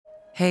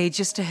Hey,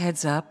 just a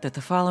heads up that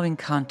the following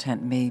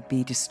content may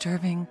be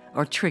disturbing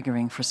or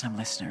triggering for some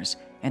listeners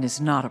and is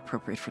not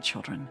appropriate for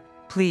children.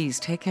 Please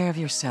take care of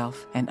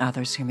yourself and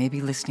others who may be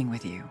listening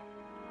with you.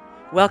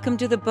 Welcome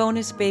to the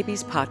Bonus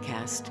Babies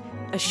Podcast,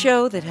 a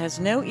show that has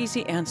no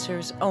easy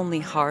answers, only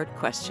hard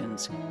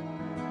questions.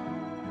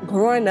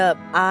 Growing up,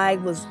 I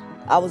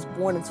was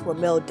born into a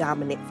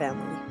male-dominant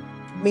family,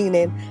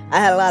 meaning I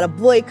had a lot of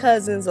boy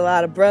cousins, a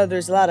lot of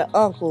brothers, a lot of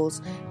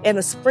uncles, and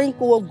a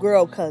sprinkle of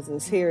girl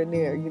cousins here and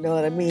there, you know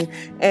what I mean?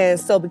 And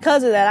so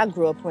because of that, I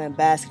grew up playing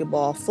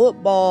basketball,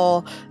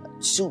 football,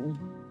 shooting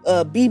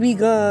BB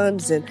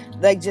guns, and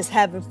like just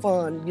having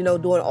fun, you know,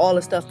 doing all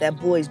the stuff that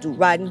boys do,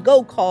 riding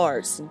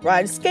go-karts, and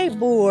riding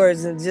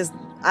skateboards, and just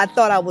I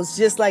thought I was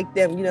just like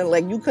them, you know,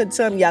 like you couldn't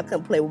tell me I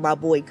couldn't play with my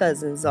boy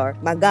cousins or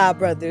my god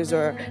brothers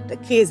or the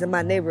kids in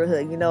my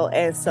neighborhood, you know.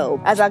 And so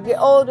as I get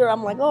older,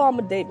 I'm like, oh, I'm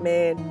a date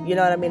man. You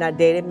know what I mean? I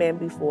dated men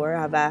before.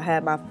 I've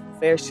had my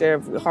fair share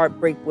of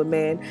heartbreak with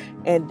men.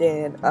 And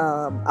then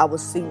I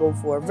was single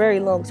for a very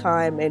long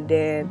time. And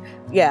then,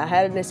 yeah, I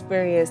had an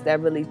experience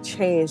that really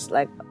changed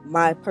like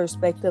my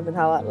perspective and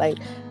how I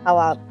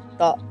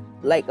thought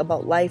like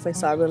about life. And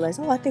so I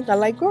realized, I think I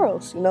like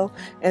girls, you know.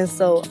 And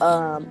so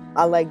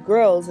I like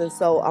girls, and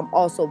so I'm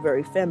also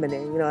very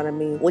feminine, you know what I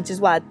mean, which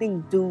is why I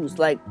think dudes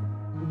like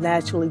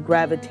naturally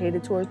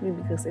gravitated towards me,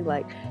 because they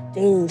like,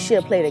 dang,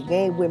 she'll play the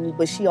game with me,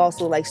 but she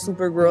also like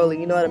super girly,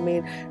 you know what I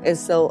mean. And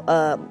so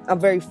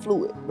I'm very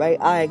fluid, right?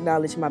 I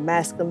acknowledge my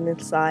masculine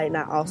side, and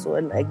I also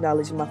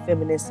acknowledge my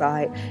feminine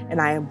side, and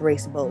I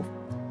embrace both.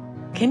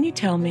 Can you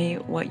tell me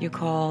what you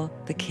call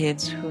the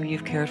kids who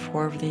you've cared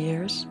for over the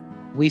years?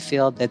 We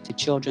feel that the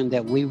children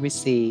that we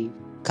receive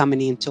coming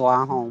into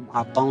our home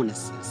are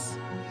bonuses.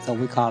 So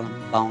we call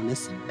them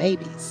bonus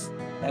babies.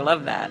 I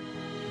love that.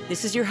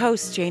 This is your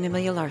host, Jane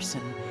Amelia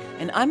Larson,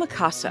 and I'm a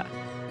CASA,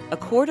 a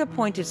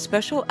court-appointed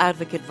special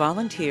advocate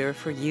volunteer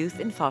for youth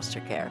in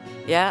foster care.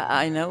 Yeah,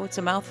 I know it's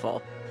a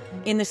mouthful.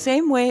 In the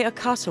same way a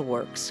CASA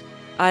works,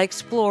 I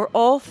explore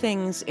all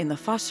things in the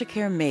foster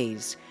care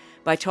maze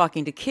by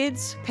talking to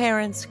kids,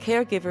 parents,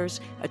 caregivers,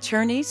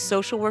 attorneys,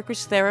 social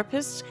workers,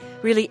 therapists,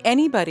 really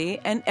anybody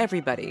and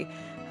everybody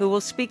who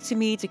will speak to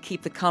me to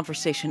keep the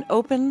conversation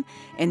open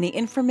and the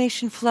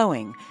information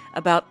flowing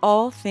about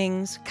all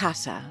things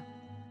CASA.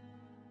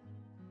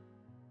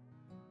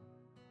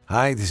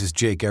 Hi, this is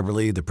Jake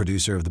Eberly, the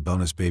producer of the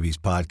Bonus Babies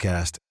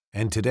podcast,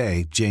 and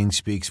today Jane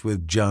speaks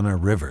with Johna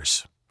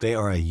Rivers. They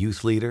are a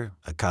youth leader,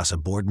 a CASA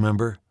board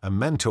member, a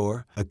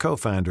mentor, a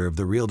co-founder of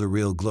the Reel to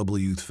Reel Global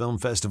Youth Film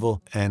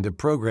Festival, and a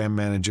program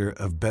manager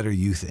of Better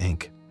Youth,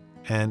 Inc.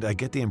 And I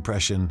get the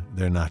impression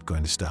they're not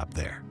going to stop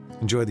there.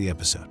 Enjoy the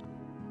episode.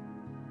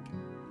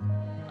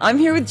 I'm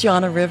here with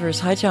Johna Rivers.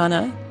 Hi,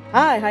 Johna.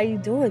 Hi, how you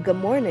doing? Good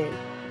morning.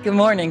 Good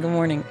morning. Good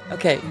morning.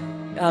 Okay,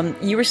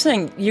 you were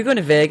saying you're going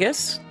to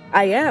Vegas?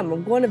 I am.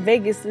 I'm going to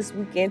Vegas this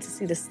weekend to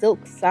see the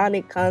Silk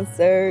Sonic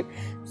concert.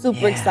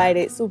 Super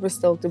excited, super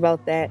stoked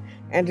about that.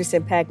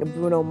 Anderson .Paak and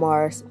Bruno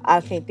Mars.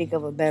 I can't think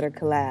of a better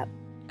collab.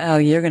 Oh,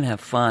 you're going to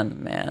have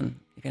fun, man.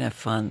 You're going to have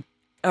fun.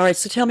 All right,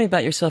 so tell me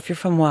about yourself. You're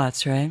from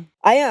Watts, right?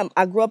 I am.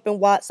 I grew up in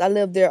Watts. I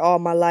lived there all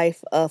my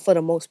life for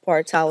the most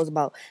part till I was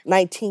about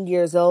 19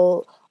 years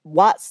old.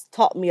 Watts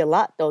taught me a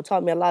lot, though.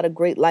 Taught me a lot of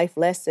great life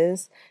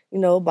lessons, you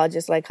know, about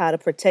just like how to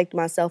protect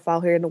myself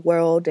out here in the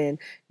world, and,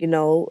 you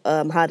know,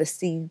 how to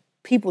see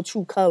people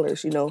true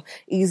colors, you know,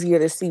 easier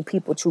to see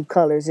people true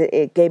colors.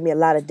 It gave me a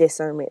lot of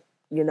discernment,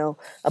 you know,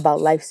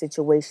 about life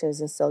situations.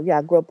 And so, yeah,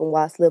 I grew up in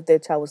Watts, lived there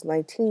till I was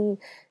 19,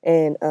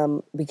 and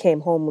became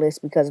homeless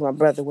because my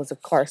brother was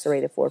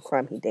incarcerated for a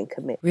crime he didn't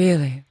commit.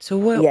 Really? So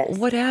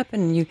what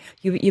happened?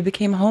 You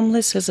became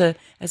homeless as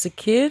a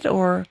kid,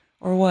 or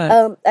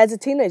what? As a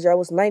teenager. I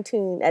was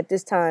 19 at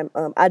this time.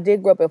 I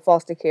did grow up in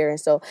foster care, and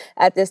so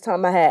at this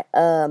time I had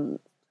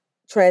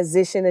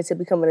transitioned into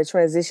becoming a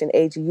transition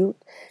age youth.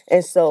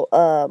 And so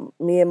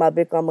me and my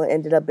big mama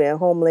ended up being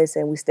homeless,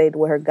 and we stayed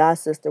with her god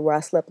sister where I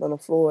slept on the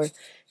floor.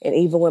 And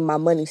even when my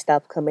money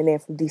stopped coming in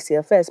from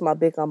DCFS, my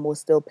big mama would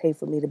still pay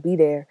for me to be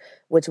there,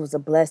 which was a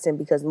blessing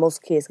because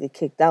most kids get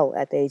kicked out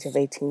at the age of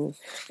 18.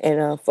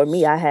 And for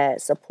me, I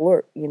had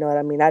support, you know what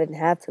I mean? I didn't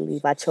have to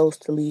leave. I chose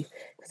to leave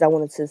because I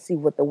wanted to see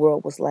what the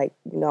world was like.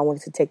 You know, I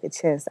wanted to take a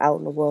chance out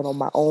in the world on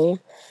my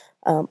own.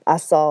 I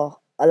saw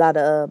a lot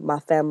of my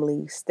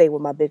family stay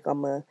with my big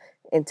mama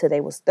until they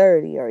was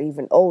 30 or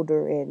even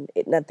older, and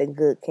nothing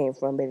good came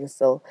from it. And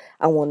so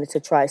I wanted to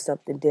try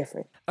something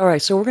different. All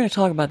right, so we're going to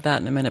talk about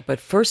that in a minute. But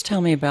first tell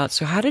me about,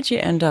 so how did you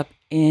end up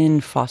in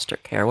foster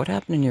care? What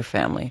happened in your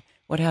family?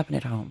 What happened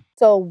at home?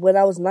 So when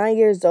I was 9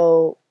 years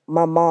old,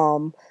 my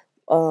mom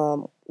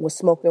was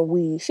smoking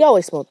weed. She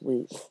always smoked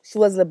weed. She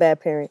wasn't a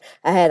bad parent.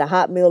 I had a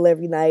hot meal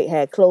every night,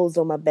 had clothes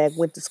on my back,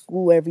 went to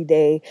school every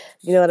day.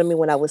 You know what I mean?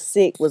 When I was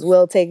sick, was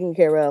well taken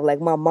care of. Like,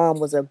 my mom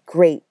was a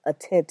great,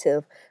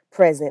 attentive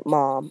present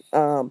mom,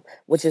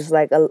 which is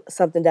like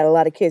something that a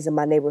lot of kids in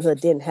my neighborhood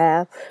didn't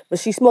have. But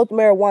she smoked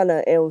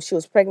marijuana, and she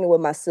was pregnant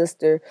with my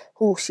sister,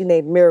 who she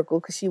named Miracle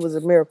because she was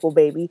a miracle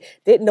baby.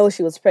 Didn't know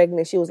she was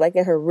pregnant. She was like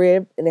in her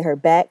rib and in her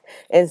back.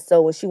 And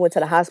so when she went to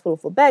the hospital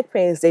for back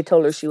pains, they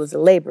told her she was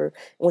in labor.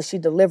 When she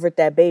delivered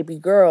that baby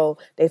girl,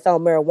 they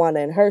found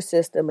marijuana in her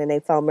system, and they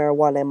found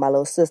marijuana in my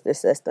little sister's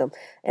system,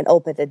 and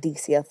opened a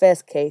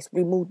DCFS case,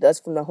 removed us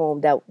from the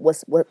home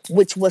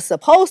which was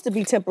supposed to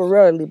be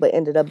temporarily, but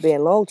ended up being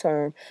long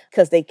term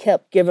because they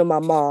kept giving my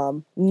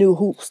mom new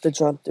hoops to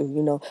jump through.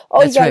 Oh,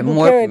 That's you got to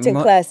right. do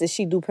parenting classes.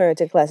 She do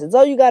parenting classes.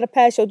 Oh, you got to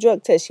pass your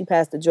drug test. She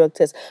passed the drug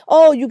test.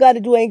 Oh, you got to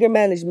do anger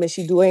management.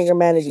 She do anger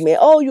management.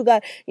 Oh, you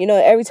got,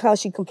 every time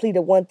she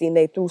completed one thing,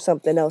 they threw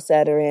something else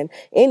at her. And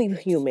any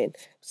human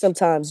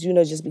sometimes,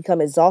 just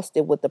become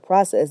exhausted with the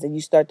process, and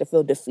you start to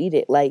feel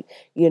defeated. Like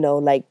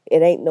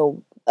it ain't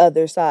no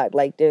other side.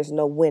 Like there's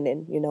no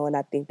winning, and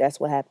I think that's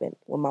what happened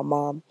with my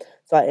mom.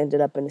 So I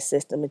ended up in the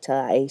system until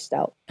I aged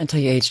out. Until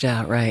you aged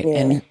out, right. Yeah.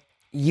 And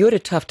you had a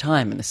tough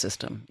time in the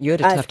system. You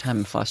had a tough time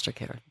in foster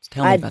care.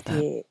 Tell me about that.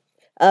 I did.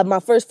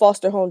 My first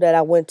foster home that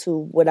I went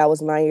to when I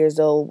was 9 years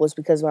old was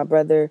because my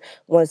brother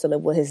wanted to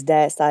live with his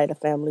dad's side of the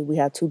family. We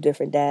had two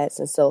different dads,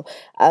 and so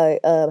I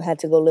had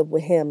to go live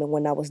with him. And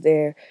when I was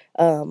there,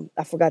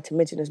 I forgot to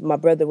mention this, my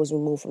brother was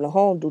removed from the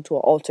home due to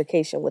an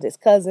altercation with his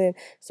cousin.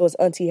 So his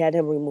auntie had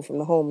him removed from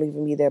the home,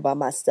 leaving me there by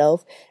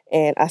myself.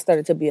 And I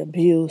started to be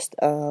abused,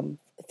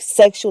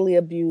 sexually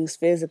abused,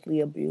 physically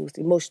abused,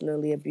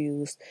 emotionally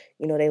abused.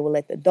 They would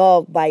let the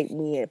dog bite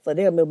me, and for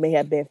them it may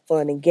have been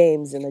fun and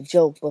games and a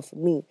joke, but for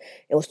me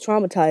it was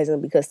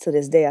traumatizing because to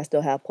this day I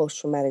still have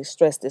post-traumatic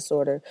stress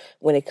disorder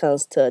when it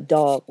comes to a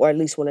dog, or at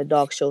least when a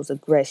dog shows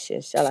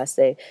aggression, shall I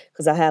say,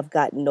 because I have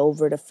gotten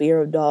over the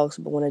fear of dogs,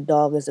 but when a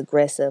dog is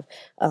aggressive,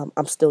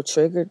 I'm still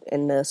triggered,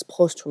 and the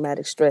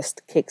post-traumatic stress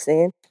kicks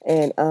in.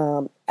 And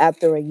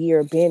after a year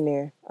of being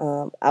there,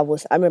 I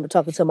remember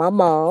talking to my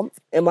mom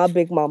and my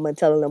big mama and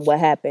telling them what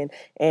happened.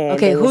 And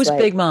okay, who's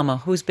Big Mama?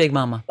 Who's Big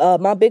Mama?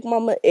 My big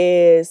mama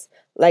is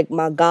like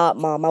my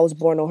godmom. I was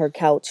born on her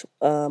couch.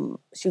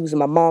 She was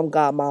my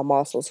godmom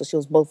also, so she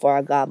was both for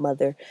our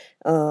godmother.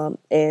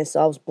 And so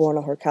I was born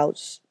on her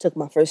couch, took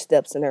my first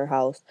steps in her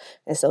house.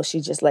 And so she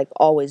just like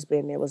always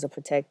been there, was a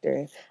protector.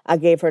 And I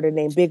gave her the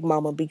name Big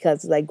Mama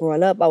because like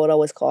growing up, I would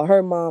always call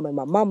her mom and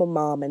my mama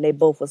mom. And they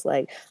both was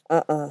like,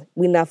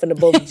 we not finna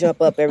both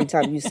jump up every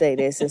time you say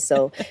this. And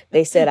so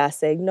I said, I'm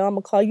going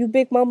to call you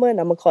Big Mama and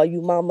I'm going to call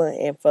you Mama.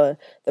 And for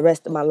the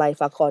rest of my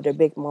life, I called her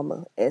Big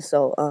Mama. And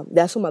so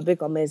that's who my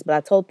Big Mama is. But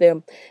I told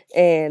them,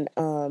 and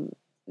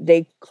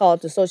they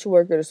called the social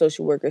worker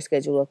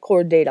scheduled a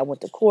court date. I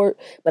went to court,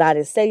 but I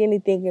didn't say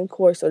anything in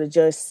court, so the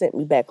judge sent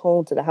me back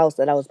home to the house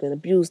that I was being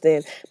abused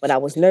in, but I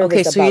was nervous about that.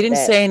 Okay, so you didn't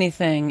say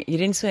anything. You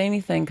didn't say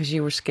anything because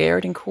you were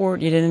scared in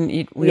court?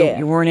 You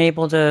weren't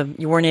able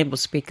to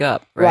speak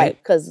up, right? Right,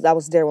 because I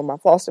was there with my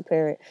foster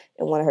parent,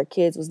 and one of her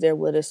kids was there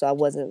with her, so I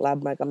wasn't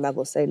like, I'm not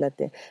going to say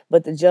nothing.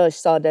 But the judge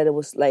saw that it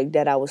was like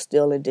that I was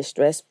still in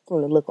distress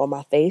from the look on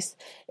my face,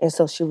 and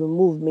so she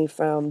removed me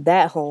from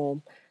that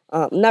home.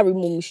 Not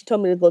remove me. She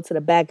told me to go to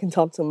the back and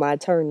talk to my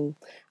attorney.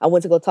 I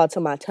went to go talk to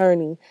my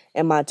attorney,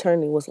 and my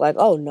attorney was like,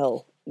 "Oh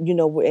no,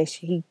 and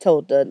he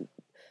told the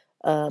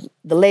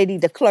lady,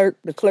 the clerk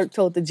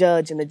told the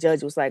judge, and the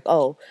judge was like,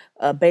 "Oh,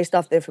 based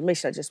off the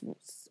information I just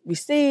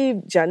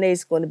received, Johna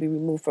is going to be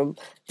removed from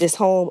this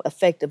home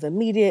effective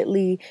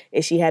immediately."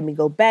 And she had me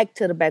go back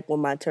to the back with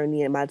my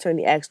attorney, and my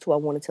attorney asked who I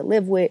wanted to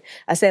live with.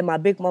 I said my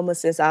big mama,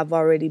 since I've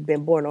already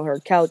been born on her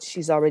couch.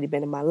 She's already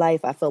been in my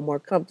life. I felt more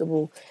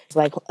comfortable. It's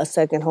like a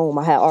second home.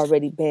 I had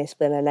already been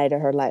spending a night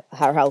at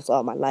her house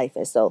all my life.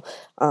 And so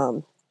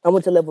I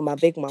went to live with my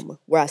big mama,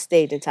 where I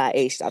stayed until I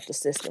aged out the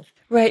system.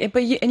 Right,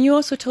 but you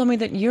also told me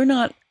that you're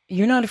not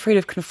afraid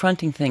of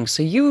confronting things.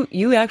 So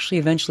you actually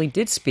eventually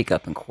did speak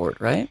up in court,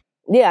 right?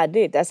 Yeah, I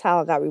did. That's how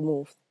I got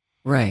removed.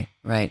 Right.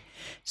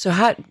 So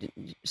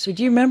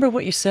do you remember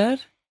what you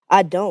said?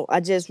 I don't. I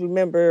just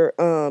remember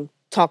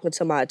talking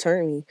to my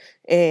attorney,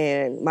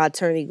 and my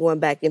attorney going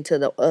back into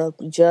the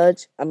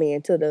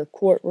into the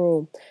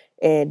courtroom,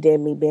 and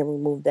then me being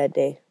removed that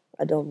day.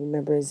 I don't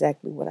remember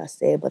exactly what I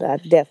said, but I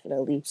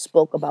definitely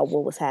spoke about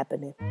what was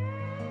happening.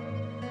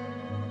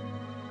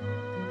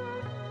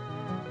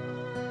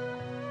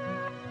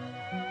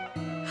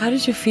 How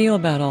did you feel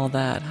about all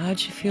that? How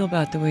did you feel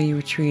about the way you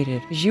were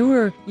treated? Because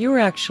you were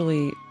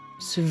actually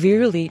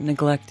severely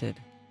neglected,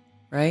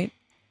 right?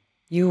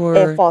 You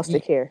were in foster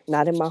care,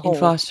 not in my home. In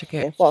foster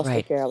care. In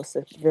foster care, I was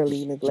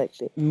severely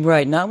neglected.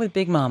 Right, not with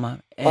Big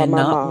Mama, and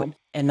my mom,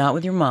 and not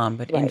with your mom,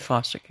 but in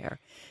foster care.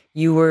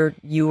 You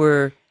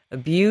were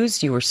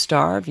abused. You were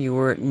starved. You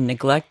were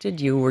neglected.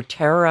 You were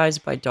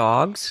terrorized by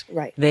dogs.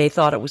 Right. They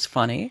thought it was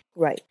funny.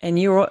 Right. And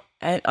you were,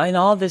 and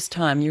all this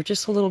time, you're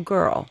just a little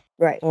girl.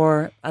 Right.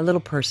 Or a little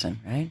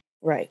person, right?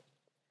 Right.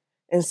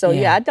 And so,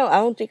 I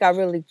don't think I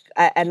really,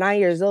 at 9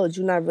 years old,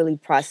 you're not really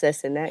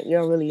processing that.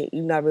 You're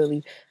not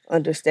really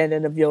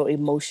understanding of your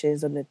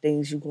emotions and the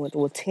things you're going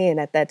through. Well, 10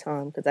 at that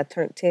time, because I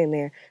turned 10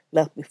 there,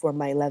 left before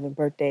my 11th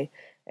birthday.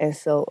 And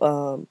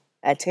so,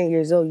 At 10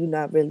 years old, you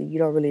don't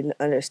really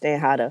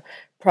understand how to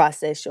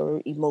process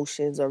your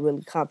emotions or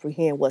really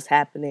comprehend what's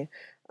happening.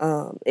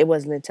 It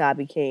wasn't until I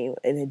became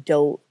an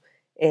adult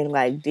and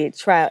like did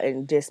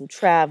some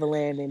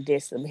traveling and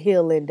did some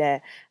healing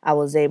that I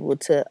was able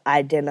to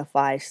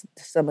identify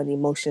some of the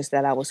emotions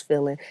that I was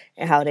feeling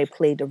and how they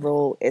played a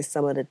role in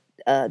some of the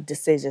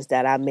decisions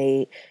that I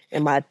made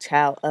in my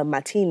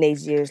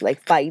teenage years,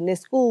 like fighting in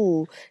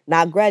school,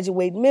 not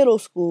graduating middle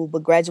school,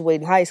 but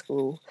graduating high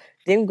school.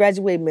 Didn't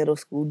graduate middle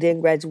school,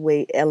 didn't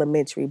graduate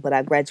elementary, but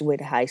I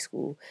graduated high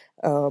school.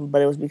 But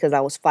it was because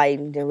I was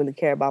fighting, didn't really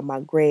care about my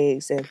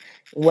grades, and it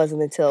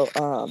wasn't until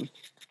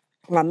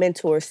my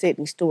mentor,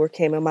 Sydney Stewart,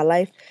 came in my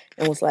life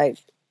and was like,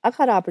 I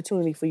got an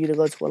opportunity for you to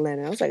go to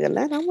Atlanta. I was like,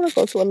 Atlanta? I want to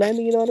go to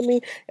Atlanta, you know what I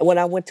mean? And when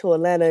I went to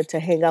Atlanta to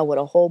hang out with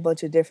a whole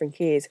bunch of different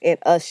kids and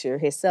Usher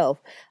himself,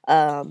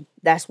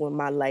 that's when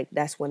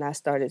I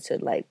started to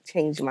like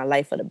change my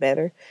life for the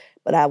better.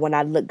 But when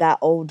I got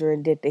older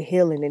and did the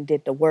healing and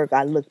did the work,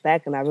 I looked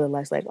back and I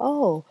realized like,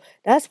 oh,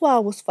 that's why I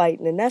was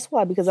fighting. And that's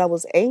why, because I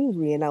was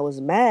angry and I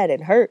was mad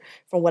and hurt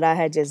from what I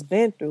had just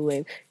been through.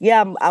 And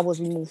yeah, I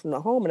was removed from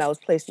the home and I was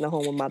placed in the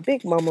home with my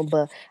big mama,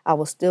 but I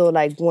was still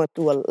like going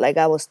through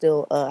I was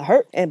still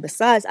hurt. And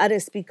besides, I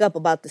didn't speak up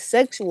about the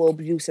sexual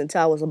abuse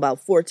until I was about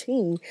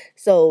 14.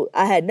 So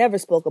I had never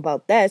spoke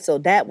about that. So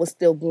that was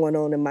still going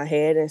on in my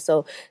head. And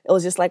so it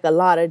was just like a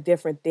lot of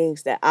different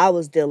things that I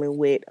was dealing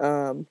with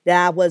that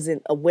I wasn't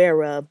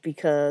aware of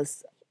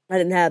because I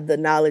didn't have the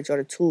knowledge or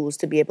the tools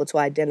to be able to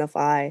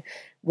identify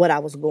what I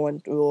was going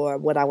through or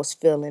what I was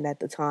feeling at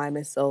the time.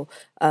 And so,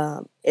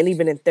 and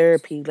even in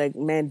therapy, like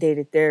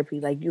mandated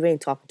therapy, like you ain't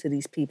talking to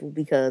these people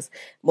because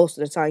most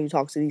of the time you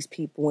talk to these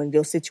people and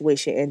your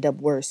situation end up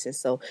worse. And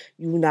so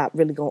you're not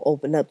really going to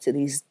open up to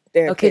these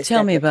therapists. Okay,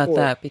 tell me about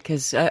that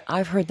because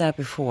I've heard that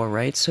before,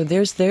 right? So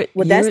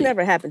Well, that's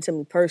never happened to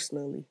me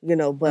personally,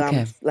 but okay.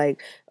 I'm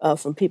like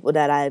from people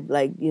that I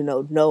like,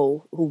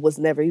 know who was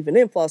never even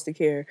in foster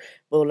care,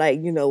 but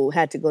like,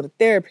 had to go to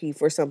therapy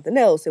for something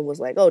else and was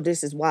like, oh,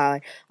 this is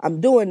why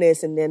I'm doing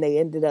this. And then they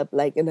ended up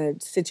like in a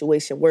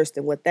situation worse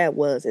than what that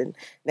was. And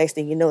next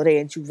thing you know, they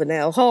in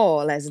juvenile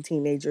hall as a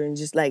teenager and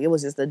just like, it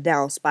was just a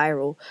down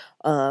spiral,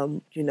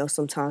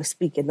 sometimes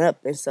speaking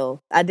up. And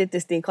so I did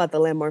this thing called the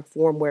Landmark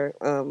Forum where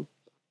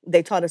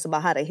they taught us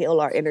about how to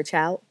heal our inner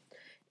child.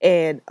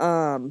 And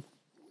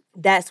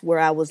that's where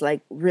I was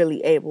like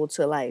really able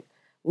to like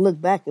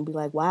look back and be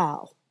like,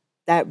 wow,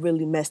 that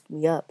really messed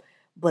me up.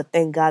 But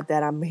thank God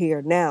that I'm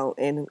here now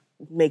and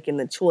making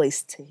the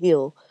choice to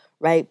heal,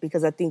 right?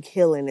 Because I think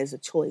healing is a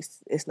choice.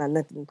 It's not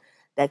nothing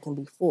that can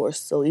be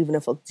forced. So even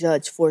if a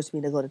judge forced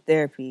me to go to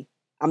therapy,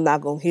 I'm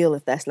not going to heal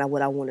if that's not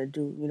what I want to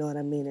do. You know what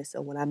I mean? And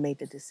so when I made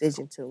the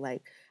decision to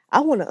like, I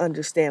want to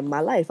understand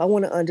my life. I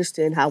want to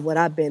understand how what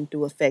I've been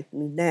through affect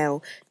me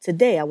now,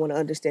 today. I want to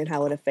understand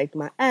how it affects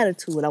my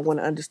attitude. I want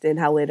to understand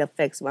how it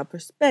affects my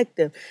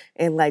perspective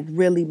and like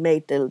really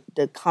made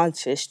the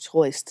conscious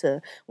choice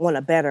to want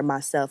to better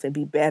myself and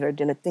be better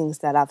than the things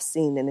that I've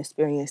seen and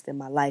experienced in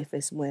my life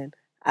is when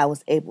I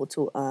was able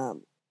to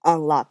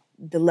unlock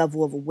the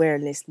level of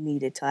awareness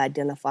needed to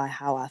identify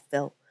how I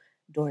felt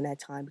during that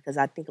time. Because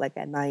I think like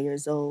at 9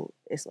 years old,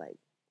 it's like,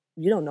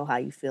 you don't know how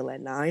you feel at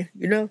 9,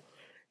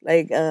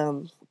 Like,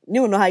 you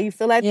don't know how you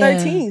feel at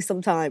 13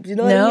 sometimes, you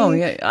know what I mean?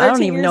 Yeah, I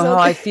don't even know how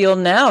I feel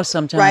now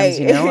sometimes,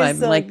 right. I'm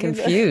so, like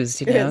confused,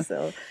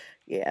 So,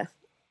 yeah.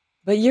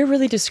 But you're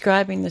really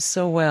describing this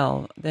so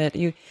well that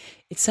it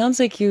sounds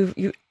like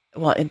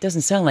well, it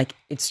doesn't sound like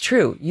it's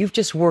true. You've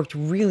just worked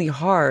really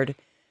hard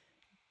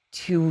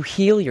to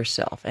heal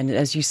yourself. And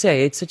as you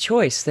say, it's a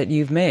choice that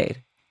you've made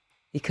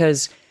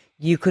because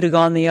you could have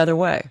gone the other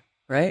way,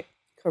 right?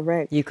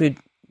 Correct. You could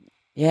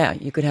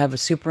have a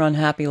super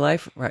unhappy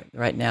life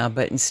right now,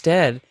 but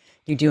instead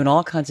you're doing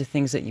all kinds of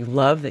things that you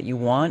love, that you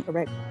want.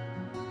 Correct.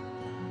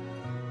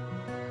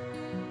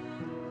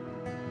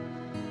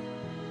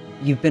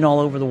 You've been all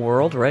over the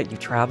world, right?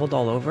 You've traveled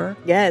all over.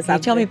 Yes. Can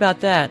you tell me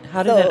about that?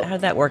 How did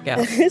that work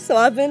out? So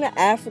I've been to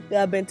Africa,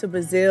 I've been to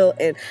Brazil,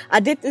 and I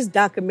did this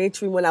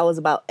documentary when I was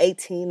about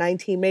 18,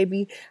 19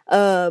 maybe.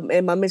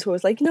 And my mentor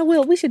was like,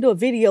 Will, we should do a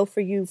video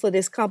for you for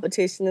this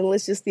competition and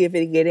let's just see if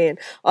it can get in.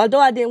 Although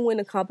I didn't win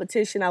the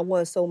competition, I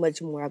won so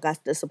much more. I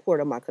got the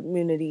support of my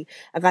community.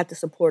 I got the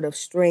support of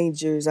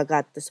strangers. I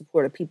got the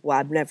support of people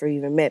I've never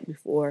even met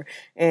before.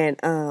 And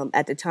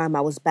at the time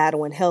I was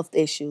battling health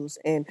issues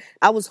and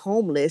I was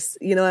homeless.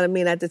 You know what I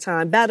mean? At the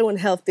time, battling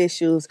health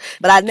issues,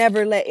 but I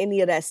never let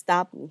any of that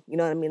stop me. You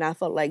know what I mean? I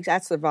felt like I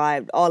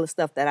survived all the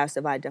stuff that I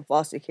survived in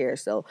foster care.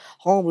 So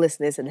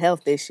homelessness and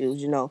health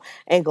issues,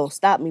 ain't gonna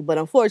stop me. But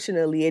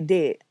unfortunately, it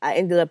did. I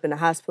ended up in the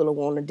hospital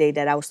on the day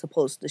that I was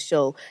supposed to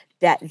show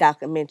that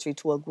documentary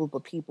to a group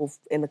of people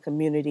in the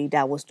community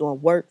that was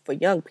doing work for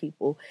young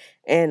people.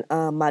 And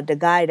the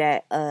guy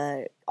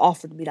that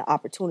offered me the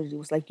opportunity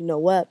was like, you know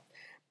what?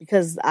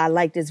 Because I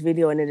liked this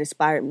video and it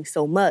inspired me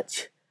so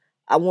much,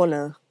 I want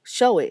to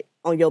show it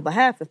on your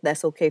behalf if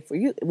that's okay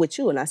with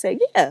you. And I said,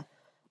 yeah,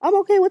 I'm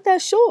okay with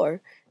that,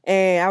 sure.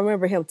 And I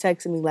remember him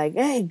texting me like,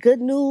 hey, good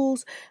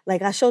news.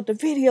 Like, I showed the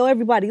video.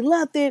 Everybody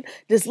loved it.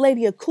 This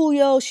lady,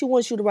 Akuyo, she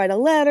wants you to write a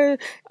letter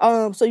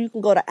so you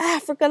can go to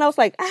Africa. And I was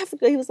like,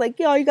 Africa? He was like,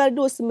 yo, all you got to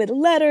do is submit a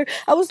letter.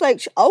 I was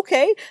like,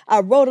 okay. I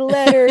wrote a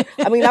letter.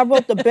 I mean, I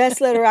wrote the best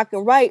letter I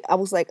can write. I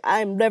was like,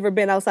 I've never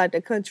been outside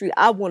the country.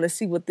 I want to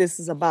see what this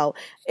is about.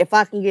 If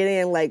I can get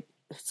in, like,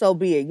 so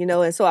be it,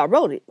 And so I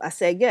wrote it. I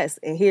said yes.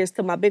 And here's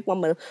to my big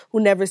mama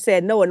who never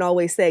said no and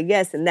always said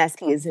yes. And that's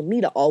kids in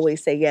me to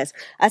always say yes.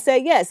 I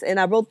said yes. And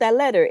I wrote that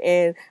letter.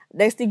 And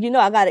next thing you know,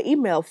 I got an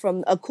email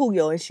from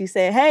Akuyo. And she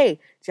said, hey,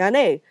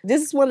 Johna,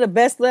 this is one of the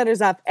best letters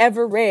I've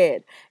ever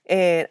read.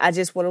 And I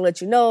just want to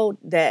let you know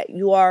that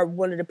you are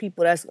one of the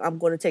people I'm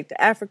going to take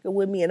to Africa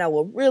with me. And I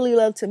would really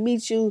love to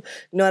meet you.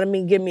 You know what I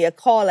mean? Give me a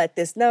call at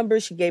this number.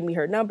 She gave me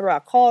her number. I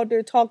called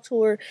her, talked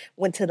to her,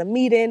 went to the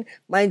meeting.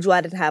 Mind you,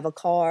 I didn't have a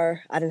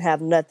car. I didn't have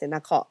nothing. I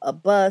caught a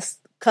bus,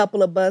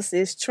 couple of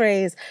buses,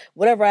 trains,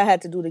 whatever I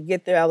had to do to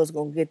get there, I was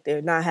going to get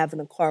there. Not having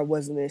a car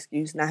wasn't an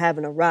excuse. Not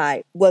having a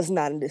ride was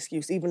not an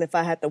excuse. Even if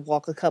I had to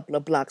walk a couple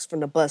of blocks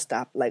from the bus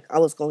stop, like I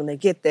was going to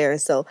get there.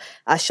 And so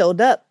I showed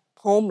up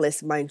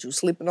homeless, mind you,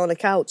 sleeping on the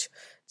couch.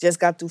 Just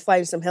got through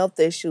fighting some health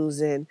issues,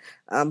 and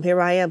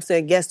here I am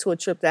saying yes to a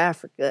trip to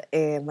Africa.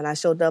 And when I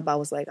showed up, I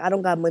was like, I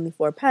don't got money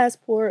for a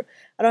passport.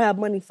 I don't have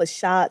money for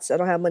shots. I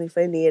don't have money for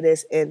any of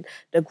this. And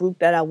the group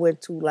that I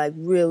went to, like,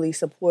 really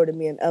supported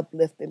me and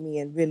uplifted me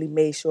and really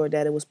made sure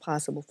that it was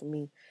possible for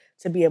me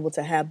to be able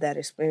to have that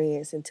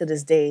experience. And to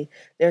this day,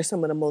 they're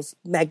some of the most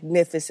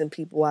magnificent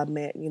people I've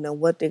met.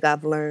 One thing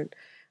I've learned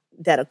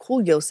that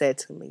Akuyo said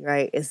to me,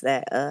 right, is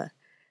that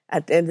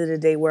at the end of the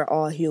day, we're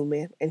all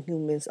human, and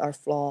humans are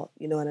flawed.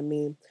 You know what I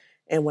mean?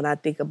 And when I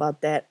think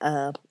about that,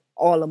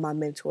 all of my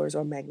mentors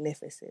are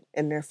magnificent,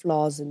 and they're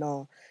flaws and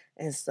all.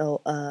 And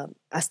so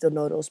I still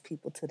know those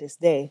people to this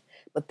day.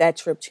 But that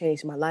trip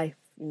changed my life.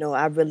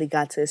 I really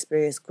got to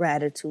experience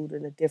gratitude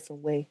in a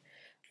different way.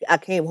 I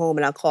came home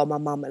and I called my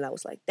mom and I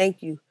was like,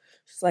 thank you.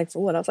 She's like,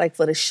 for what? I was like,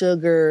 for the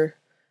sugar,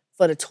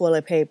 for the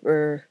toilet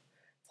paper,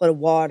 for the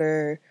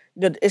water.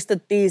 It's the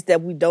things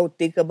that we don't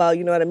think about,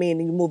 you know what I mean?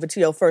 And you move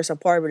into your first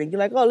apartment and you're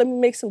like, oh, let me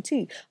make some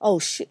tea. Oh,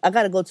 shit, I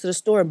got to go to the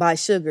store and buy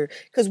sugar,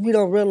 because we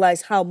don't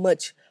realize how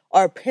much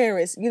our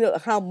parents,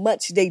 how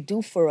much they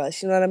do for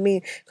us, you know what I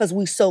mean? Because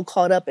we so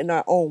caught up in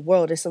our own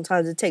world, and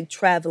sometimes it takes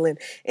traveling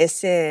and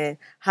saying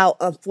how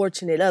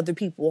unfortunate other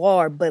people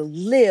are, but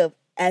live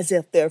as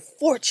if they're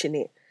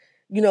fortunate.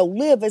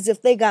 Live as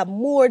if they got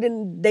more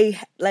than they,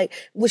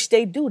 which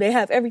they do. They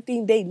have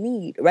everything they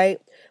need, right?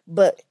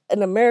 But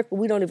in America,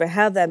 we don't even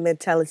have that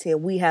mentality,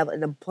 and we have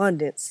an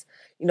abundance,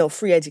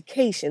 free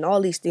education, all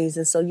these things.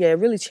 And so, yeah, it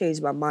really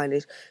changed my mind.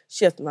 It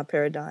shifted my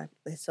paradigm.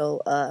 And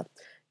so,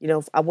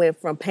 I went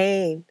from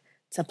pain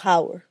to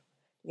power.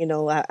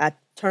 I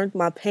turned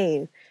my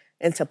pain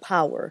into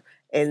power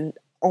and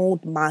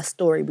owned my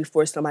story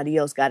before somebody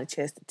else got a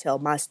chance to tell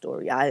my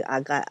story.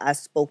 I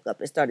spoke up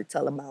and started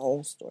telling my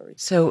own story.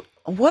 So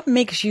what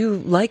makes you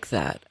like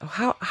that?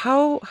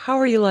 How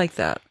are you like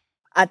that?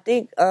 I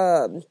think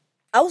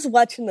I was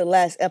watching the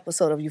last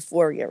episode of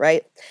Euphoria,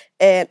 right?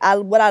 And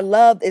what I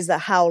loved is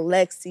how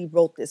Lexi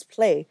wrote this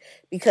play,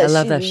 because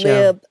she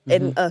lived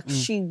and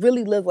she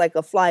really lived like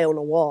a fly on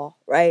the wall,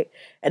 right?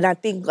 And I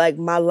think like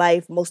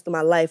most of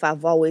my life,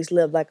 I've always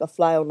lived like a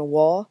fly on the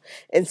wall.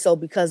 And so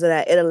because of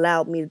that, it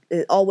allows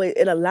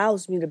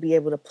me to be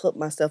able to put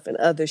myself in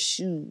other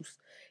shoes.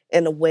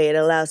 In a way, it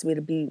allows me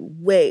to be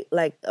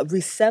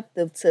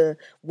receptive to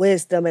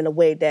wisdom in a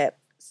way that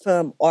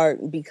some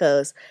aren't,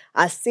 because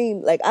I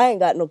ain't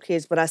got no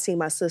kids, but I seen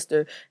my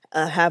sister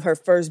have her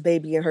first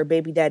baby and her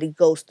baby daddy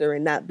ghost her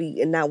and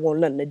not want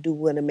nothing to do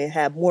with him, and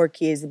have more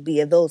kids and be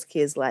in those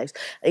kids' lives.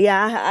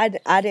 Yeah,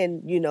 I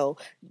didn't,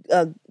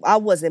 I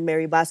wasn't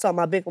married, but I saw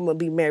my big woman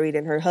be married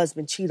and her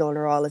husband cheat on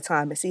her all the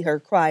time, and see her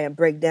cry and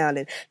break down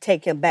and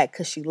take him back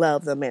because she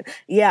loved him. And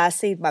yeah, I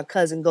seen my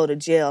cousin go to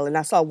jail, and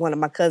I saw one of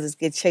my cousins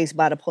get chased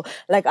by the police.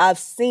 Like, I've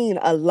seen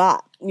a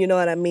lot. You know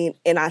what I mean?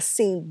 And I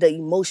seen the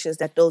emotions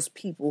that those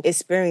people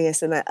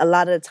experience. And a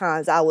lot of the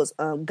times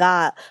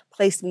God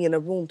placed me in a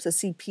room to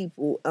see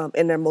people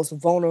in their most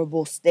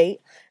vulnerable state.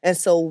 And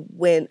so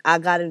when I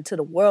got into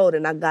the world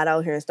and I got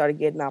out here and started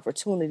getting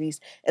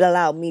opportunities, it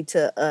allowed me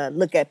to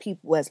look at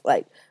people as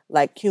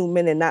like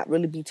human and not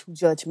really be too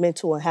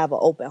judgmental and have an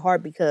open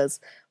heart, because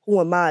who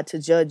am I to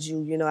judge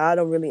you? I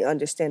don't really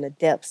understand the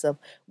depths of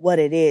what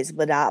it is,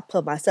 but I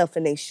put myself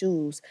in their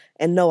shoes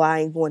and know I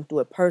ain't going through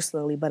it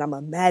personally, but I'm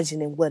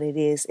imagining what it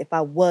is if I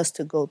was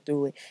to go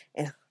through it.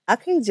 And I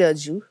can't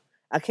judge you.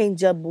 I can't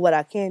judge, but what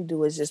I can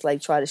do is just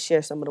try to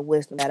share some of the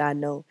wisdom that I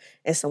know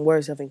and some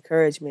words of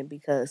encouragement,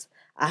 because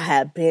I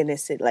have been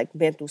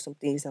through some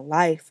things in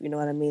life. You know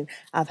what I mean?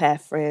 I've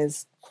had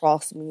friends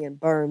cross me and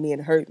burn me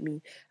and hurt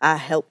me. I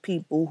help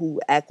people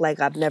who act like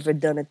I've never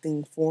done a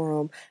thing for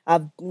them.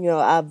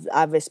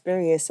 I've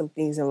experienced some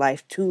things in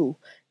life too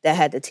that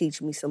had to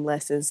teach me some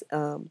lessons.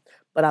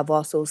 But I've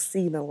also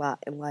seen a lot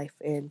in life,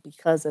 and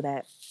because of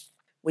that,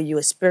 when you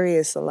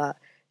experience a lot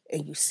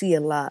and you see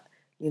a lot,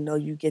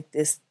 you get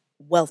this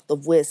wealth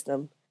of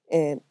wisdom,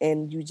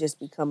 and you just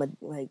become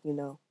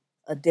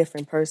a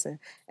different person.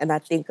 And I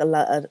think a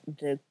lot of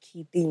the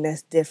key thing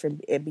that's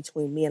different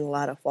between me and a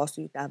lot of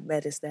foster youth I've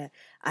met is that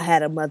I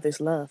had a mother's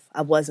love.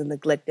 I wasn't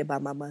neglected by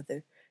my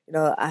mother.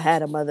 I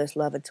had a mother's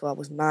love until I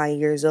was 9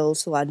 years old,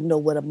 so I know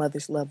what a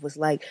mother's love was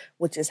like,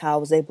 which is how I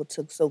was able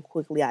to so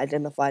quickly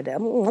identify that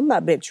I'm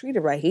not being treated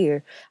right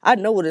here. I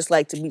know what it's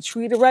like to be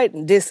treated right,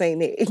 and this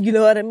ain't it. You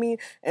know what I mean?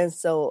 And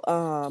so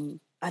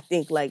I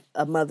think like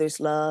a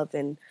mother's love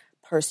and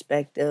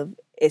perspective,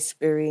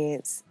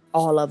 experience,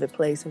 all of it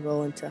plays a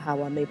role into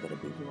how I'm able to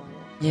be who I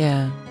am.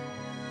 Yeah.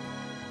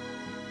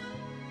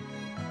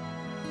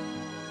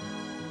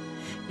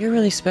 You're a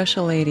really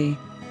special lady.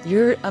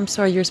 You're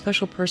a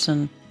special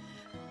person.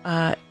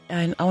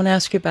 And I want to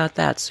ask you about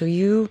that. So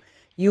you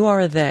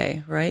are a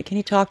they, right? Can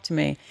you talk to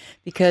me?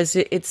 Because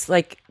it's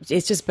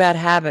just bad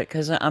habit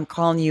because I'm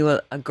calling you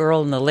a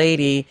girl and a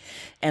lady,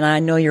 and I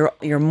know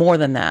you're more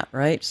than that,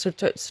 right? So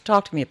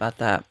talk to me about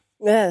that.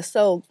 Yeah.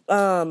 So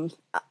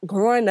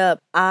growing up,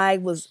 I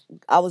was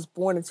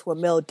born into a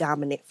male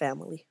dominant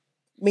family.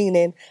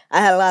 Meaning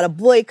I had a lot of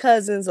boy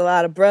cousins, a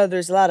lot of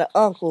brothers, a lot of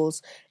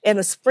uncles, and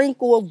a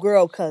sprinkle of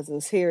girl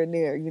cousins here and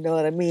there, you know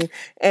what I mean?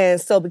 And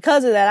so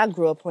because of that, I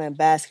grew up playing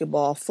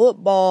basketball,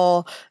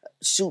 football,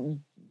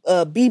 shooting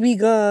BB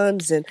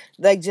guns, and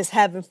like just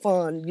having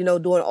fun,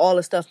 doing all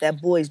the stuff that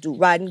boys do,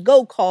 riding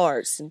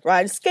go-karts and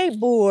riding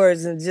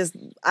skateboards, and just,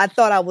 I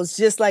thought I was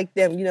just like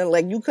them,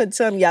 like you couldn't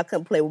tell me I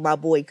couldn't play with my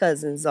boy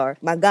cousins or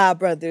my god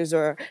brothers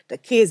or the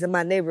kids in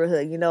my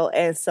neighborhood,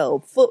 and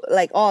so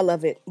like all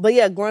of it. But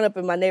yeah, growing up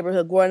in my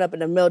neighborhood, growing up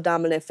in a male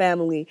dominant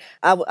family,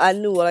 I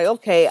knew like,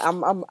 okay,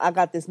 I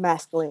got this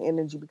masculine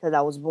energy because I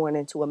was born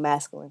into a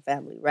masculine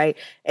family, right?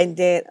 And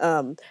then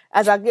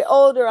as I get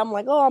older, I'm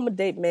like, oh, I'm a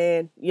date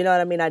man, you know what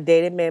I mean? I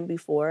dated men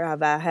before.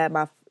 I had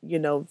my,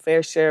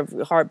 fair share of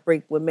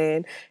heartbreak with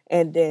men.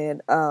 And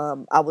then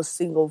I was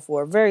single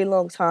for a very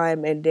long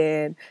time. And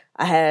then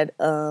I had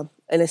an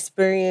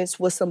experience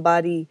with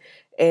somebody,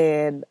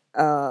 and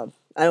I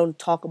don't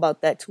talk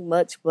about that too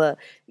much, but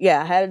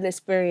yeah, I had an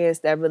experience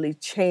that really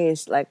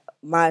changed like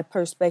my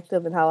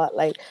perspective and how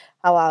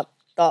I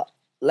thought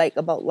like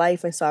about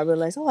life. And so I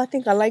realized, I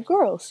think I like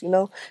girls,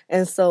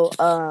 and so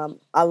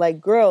I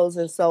like girls,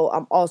 and so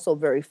I'm also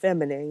very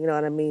feminine, you know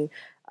what I mean?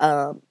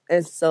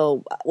 And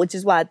so, which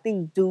is why I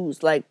think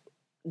dudes like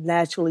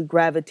naturally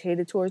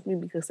gravitated towards me,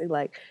 because they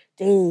like,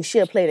 dang,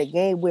 she'll play the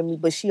game with me,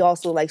 but she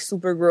also like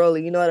super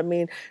girly, you know what I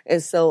mean?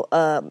 And so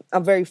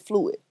I'm very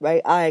fluid,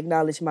 right? I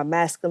acknowledge my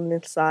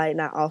masculine side,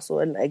 and I also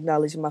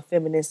acknowledge my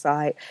feminine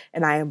side,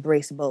 and I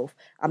embrace both.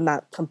 I'm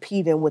not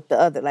competing with the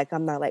other. Like,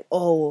 I'm not like,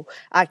 oh,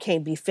 I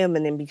can't be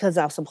feminine because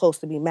I'm supposed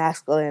to be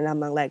masculine. And I'm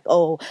not like,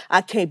 oh,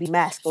 I can't be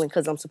masculine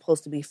because I'm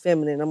supposed to be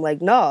feminine. I'm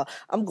like, no,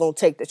 I'm going to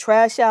take the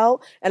trash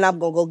out, and I'm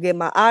going to go get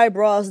my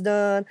eyebrows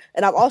done,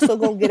 and I'm also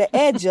going to get an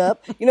edge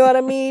up. You know what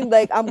I mean?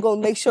 Like, I'm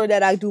going to make sure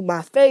that I do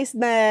my face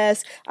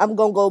mask. I'm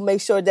going to go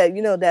make sure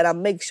that, that I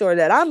make sure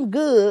that I'm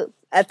good.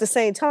 At the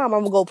same time,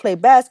 I'm gonna go play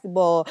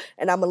basketball,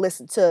 and I'm gonna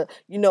listen to,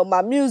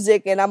 my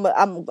music, and I'm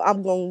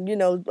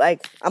gonna,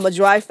 like, I'm gonna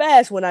drive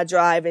fast when I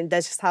drive, and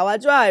that's just how I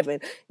drive,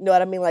 and you know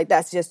what I mean? Like,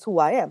 that's just who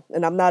I am,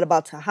 and I'm not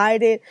about to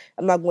hide it.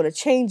 I'm not going to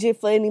change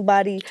it for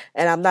anybody,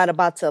 and I'm not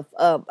about to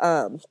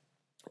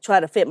try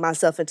to fit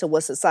myself into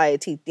what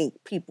society think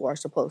people are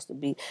supposed to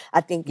be. I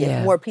think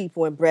if more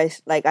people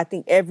embrace, like, I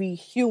think every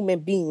human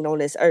being on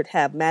this earth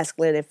have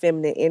masculine and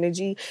feminine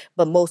energy,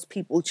 but most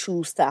people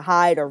choose to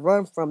hide or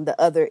run from the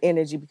other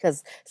energy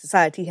because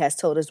society has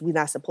told us we're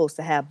not supposed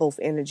to have both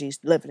energies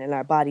living in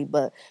our body.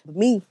 But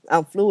me,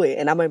 I'm fluid,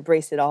 and I'm gonna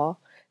embrace it all.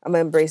 I'm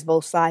going to embrace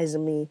both sides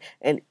of me.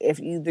 And if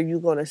either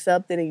you're going to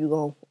accept it and you're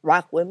going to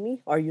rock with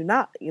me, or you're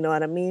not, you know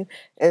what I mean?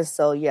 And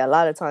so, yeah, a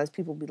lot of times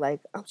people be like,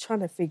 I'm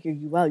trying to figure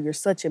you out. You're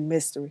such a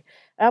mystery.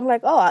 And I'm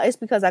like, oh, it's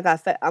because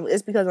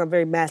it's because I'm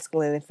very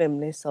masculine and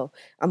feminine. So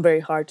I'm very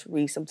hard to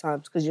read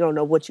sometimes because you don't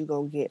know what you're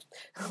going to get.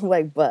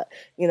 Like, but,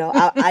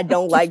 I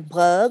don't like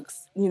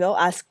bugs.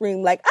 I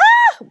scream like,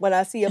 ah, when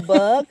I see a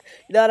bug.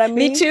 You know what I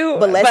mean? Me too.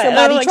 But let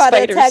somebody like try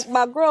spiders. to attack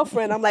my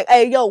girlfriend. I'm like,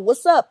 hey, yo,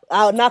 what's up?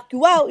 I'll knock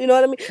you out. You know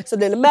what I mean? So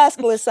then the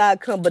masculine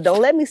side come, but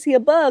don't let me see a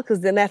bug,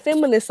 because then that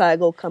feminine side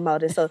go come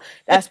out. And so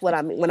that's what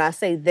I mean. When I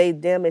say they,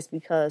 them, it's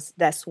because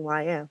that's who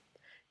I am.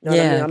 You know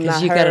what I mean? I'm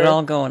not you her, got it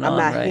all going on, I'm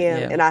not right? him.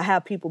 Yeah. And I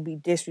have people be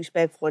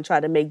disrespectful and try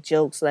to make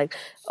jokes like,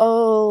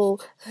 oh,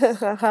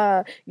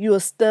 you a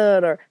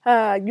stud, or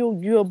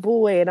you a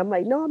boy. And I'm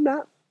like, no, I'm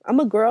not. I'm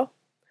a girl.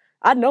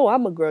 I know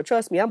I'm a girl.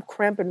 Trust me, I'm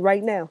cramping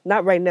right now.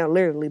 Not right now,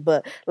 literally,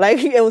 but like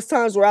it was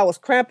times where I was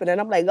cramping,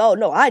 and I'm like, oh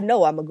no, I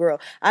know I'm a girl.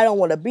 I don't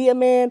want to be a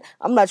man.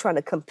 I'm not trying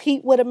to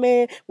compete with a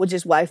man, which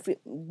is why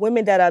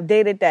women that I've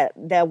dated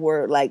that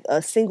were like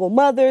single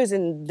mothers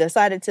and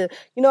decided to,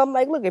 I'm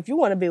like, look, if you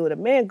want to be with a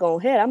man, go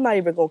ahead. I'm not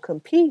even going to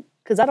compete.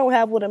 Because I don't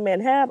have what a man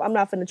have. I'm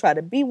not going to try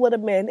to be what a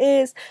man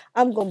is.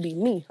 I'm going to be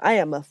me. I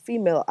am a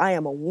female. I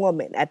am a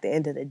woman at the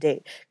end of the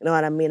day. You know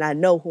what I mean? I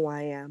know who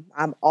I am.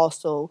 I'm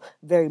also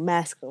very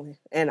masculine.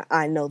 And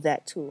I know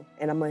that too.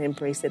 And I'm going to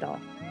embrace it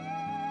all.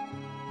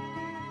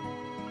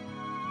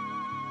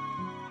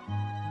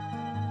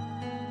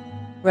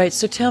 Right.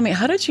 So tell me,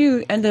 how did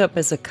you end up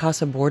as a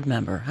CASA board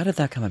member? How did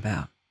that come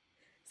about?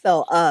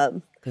 So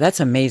 'Cause that's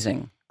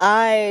amazing.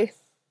 I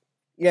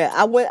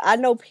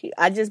know.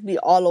 I just be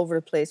all over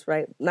the place,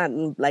 right? Not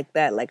like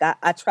that. Like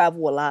I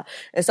travel a lot,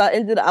 and so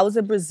I was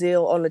in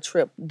Brazil on a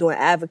trip doing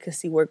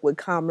advocacy work with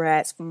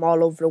comrades from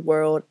all over the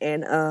world,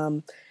 and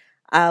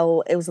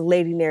it was a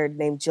lady there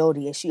named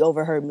Jody, and she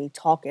overheard me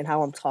talking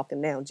how I'm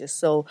talking now, just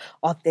so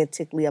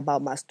authentically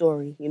about my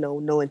story.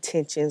 No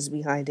intentions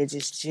behind it,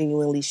 just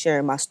genuinely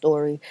sharing my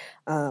story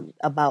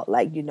about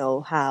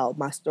how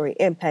my story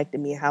impacted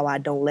me, how I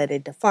don't let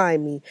it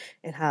define me,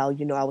 and how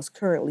I was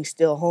currently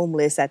still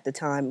homeless at the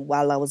time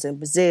while I was in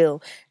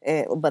Brazil,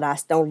 but I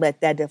don't let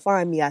that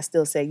define me. I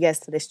still say yes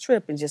to this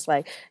trip and just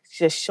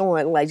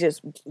showing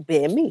just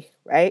being me,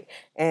 right?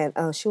 And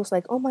she was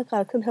like, "Oh my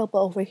God, I couldn't help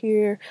but over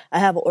here. I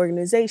have an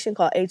organization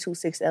called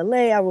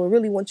A26LA. I would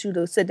really want you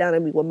to sit down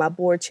and meet with my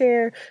board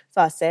chair."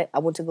 So I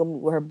went to go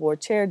meet with her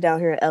board chair down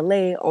here in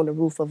LA on the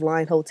roof of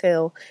Line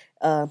Hotel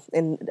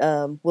in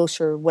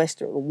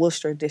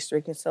Wilshire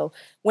district. And so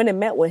went and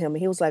met with him, and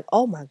he was like,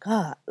 "Oh my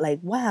God, like,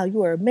 wow,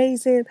 you are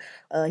amazing."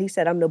 He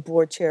said, "I'm the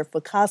board chair for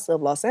CASA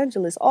of Los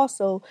Angeles.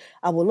 Also,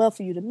 I would love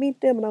for you to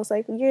meet them." And I was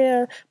like,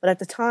 "Yeah." But at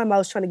the time I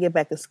was trying to get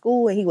back in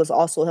school, and he was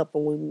also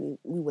helping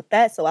me with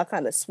that. So I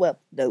kind of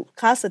swept the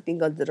CASA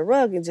thing under the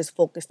rug and just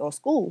focused on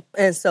school.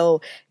 And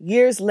so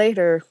years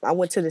later, I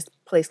went to this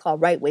place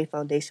called Right Way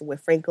Foundation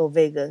with Franco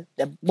Vega,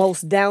 the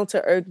most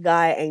down-to-earth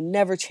guy, ain't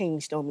never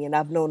changed on me, and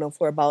I've known him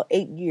for about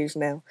 8 years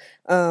now.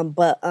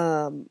 But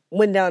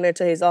went down there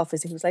to his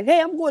office, and he was like,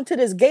 "Hey, I'm going to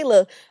this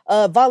gala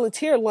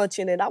volunteer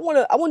luncheon, and I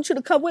want you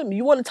to come with me.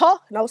 You want to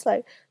talk?" And I was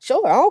like,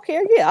 "Sure, I don't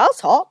care. Yeah, I'll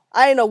talk."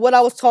 I didn't know what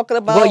I was talking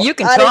about. Well, you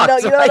can I talk.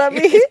 Didn't know, you know what I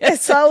mean? And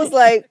so I was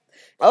like,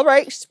 "All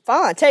right,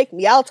 fine, take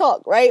me. I'll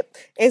talk," right?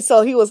 And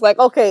so he was like,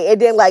 "Okay." And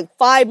then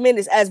 5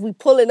 minutes as we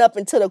pulling up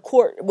into the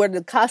court where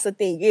the CASA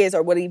thing is,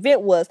 or what the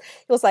event was,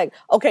 he was like,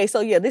 "Okay, so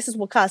yeah, this is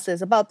what CASA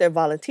is about. They're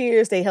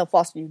volunteers. They help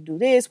foster you do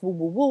this. Woo,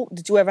 woo, woo.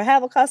 Did you ever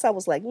have a CASA?" I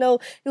was like, "No."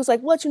 He was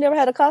like, "What? You never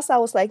had a CASA?" I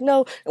was like,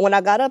 "No." And when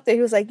I got up there,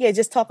 he was like, "Yeah,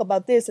 just talk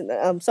about this." And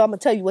so I'm going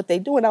to tell you what they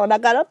do. And when I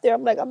got up there,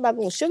 I'm like, I'm not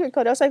going to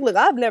sugarcoat it. I was like, "Look,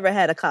 I've never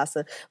had a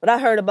CASA, but I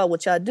heard about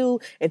what y'all do.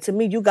 And to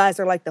me, you guys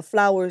are like the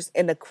flowers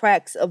and the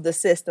cracks of the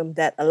system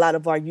that a lot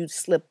of our youth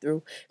slip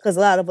through, because a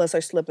lot of us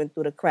are slipping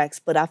through the cracks.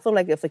 But I feel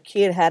like if a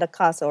kid had a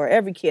CASA, or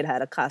every kid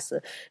had a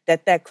CASA,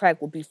 that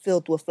crack would be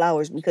filled with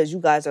flowers, because you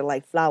guys are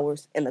like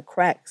flowers in the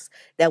cracks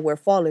that we're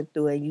falling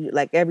through. And you,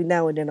 like, every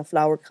now and then a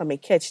flower come and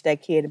catch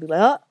that kid and be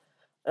like,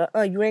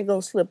 you ain't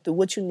gonna slip through.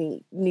 What you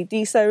need? You need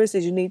these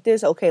services. You need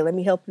this. Okay, let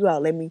me help you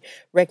out. Let me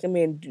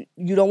recommend.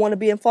 You don't want to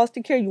be in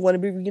foster care. You want to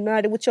be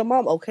reunited with your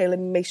mom. Okay, let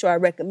me make sure I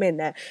recommend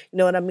that. You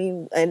know what I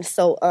mean? And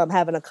so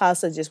having a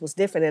CASA just was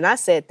different. And I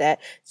said that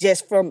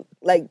just from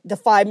the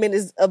 5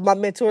 minutes of my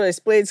mentor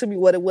explained to me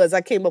what it was.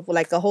 I came up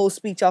with a whole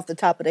speech off the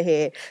top of the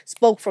head,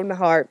 spoke from the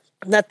heart,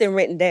 nothing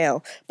written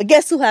down. But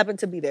guess who happened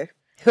to be there?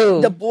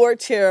 Who? The board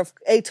chair of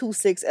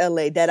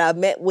A26LA that I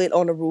met with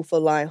on the roof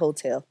of Line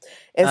Hotel.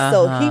 And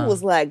so he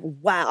was like,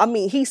 wow. I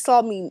mean, he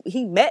saw me,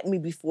 he met me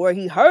before.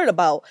 He heard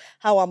about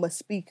how I'm a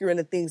speaker and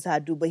the things I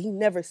do, but he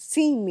never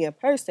seen me in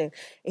person.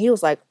 And he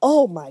was like,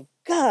 "Oh my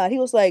God." He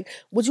was like,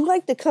 "Would you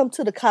like to come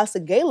to the CASA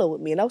Gala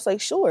with me?" And I was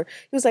like, "Sure."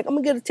 He was like, "I'm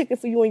going to get a ticket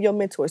for you and your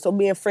mentor." So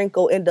me and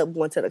Franco ended up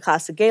going to the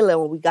CASA Gala.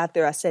 When we got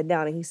there, I sat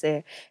down and he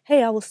said,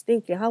 "Hey, I was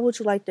thinking, how would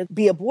you like to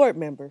be a board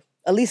member?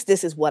 At least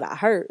this is what I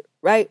heard,"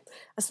 right?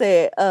 I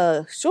said,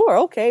 "Sure,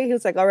 okay." He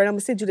was like, "All right, I'm going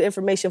to send you the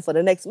information for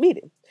the next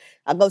meeting."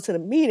 I go to the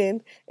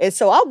meeting, and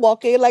so I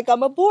walk in like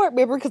I'm a board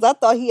member, because I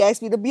thought he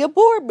asked me to be a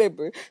board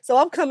member. So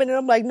I'm coming in,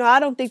 I'm like, "No, I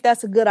don't think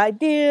that's a good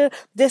idea.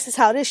 This is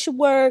how this should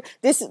work.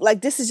 This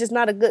is just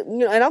not a good,"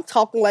 and I'm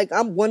talking like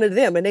I'm one of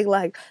them. And they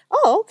like,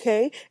 "Oh,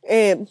 okay."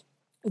 And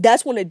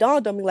that's when it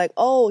dawned on me, like,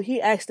 oh, he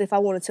asked if I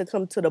wanted to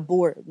come to the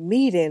board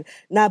meeting,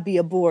 not be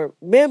a board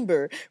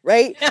member,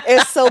 right?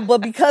 And so, but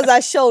because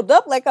I showed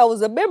up like I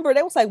was a member,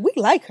 they was like, "We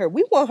like her.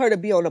 We want her to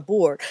be on the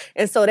board."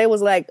 And so they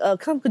was like,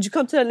 could you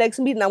come to the next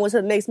meeting?" I went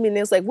to the next meeting. They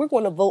was like, "We're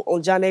going to vote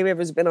on Johna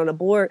Rivers being on the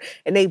board."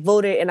 And they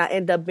voted, and I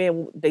ended up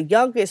being the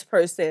youngest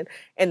person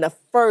and the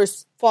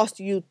first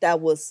foster youth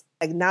that was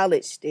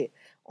acknowledged it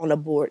on the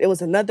board. It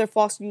was another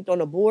foster youth on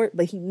the board,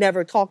 but he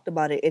never talked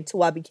about it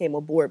until I became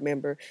a board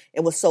member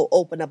and was so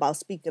open about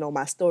speaking on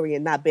my story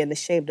and not being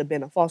ashamed of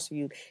being a foster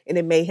youth. And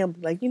it made him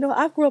like,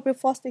 I grew up in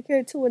foster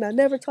care too, and I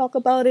never talk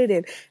about it.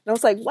 And I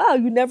was like, wow,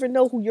 you never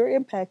know who you're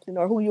impacting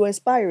or who you're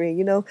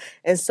inspiring,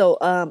 And so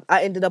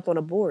I ended up on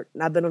the board,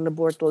 and I've been on the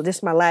board this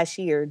is my last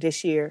year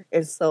this year.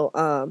 And so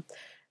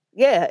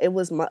it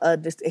was my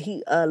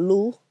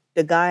Lou,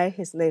 the guy,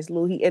 his name's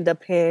Lou. He ended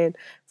up paying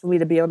for me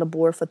to be on the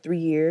board for 3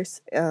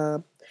 years.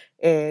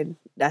 And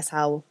that's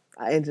how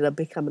I ended up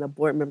becoming a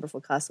board member for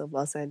CASA of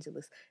Los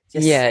Angeles.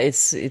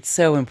 It's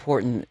so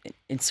important.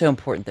 It's so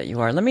important that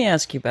you are. Let me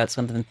ask you about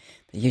something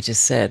that you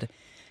just said.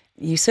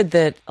 You said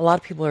that a lot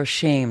of people are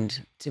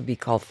ashamed to be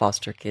called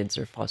foster kids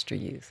or foster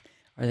youth,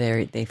 or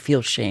they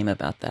feel shame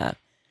about that.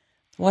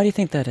 Why do you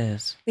think that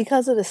is?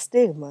 Because of the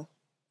stigma.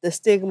 the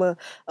stigma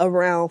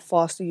around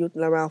foster youth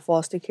and around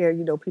foster care,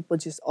 people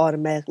just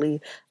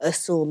automatically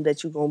assume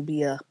that you're going to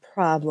be a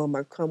problem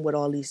or come with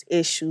all these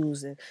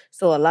issues. And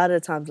so a lot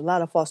of times, a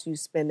lot of foster youth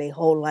spend their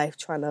whole life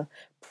trying to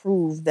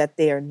prove that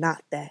they are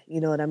not that. You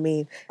know what I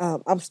mean?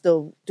 I'm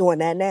still doing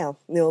that now.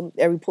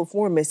 Every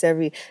performance,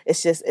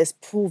 it's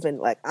proven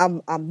like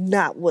I'm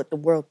not what the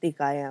world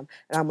think I am,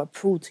 and I'm gonna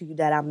prove to you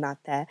that I'm not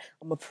that.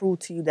 I'm gonna prove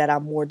to you that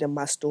I'm more than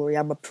my story.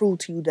 I'm gonna prove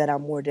to you that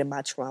I'm more than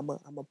my trauma.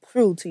 I'm gonna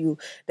prove to you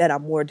that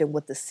I'm more than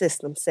what the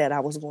system said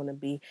I was going to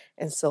be.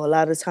 And so a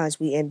lot of times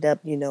we end up,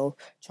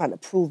 trying to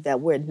prove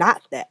that we're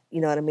not that.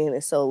 You know what I mean?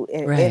 And so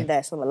in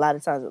that, so a lot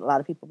of times, a lot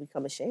of people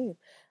become ashamed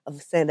of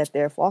saying that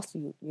they're foster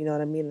youth. You know what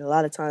I mean? And a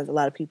lot of times, a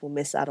lot of people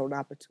miss out on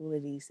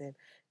opportunities, and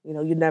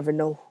you never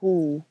know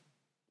who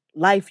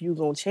life you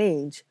gonna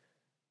change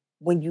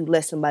when you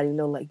let somebody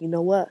know, like, you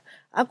know what?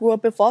 I grew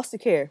up in foster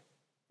care.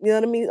 You know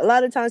what I mean? A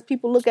lot of times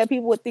people look at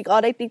people and think,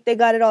 oh, they think they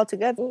got it all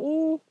together.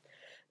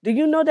 Do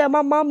you know that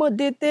my mama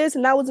did this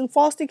and I was in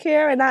foster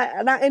care and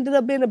I ended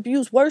up being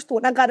abused worse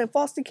when I got in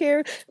foster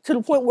care, to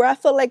the point where I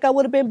felt like I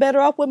would have been better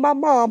off with my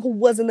mom, who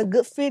wasn't a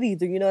good fit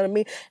either, you know what I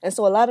mean? And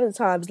so a lot of the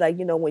times, like,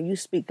 when you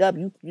speak up,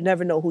 you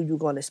never know who you're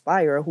going to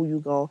inspire or who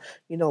you're going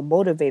to,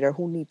 motivate, or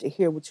who need to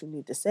hear what you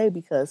need to say,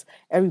 because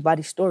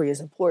everybody's story is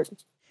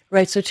important.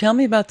 Right. So tell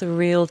me about the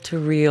Reel to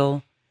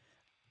Reel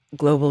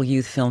Global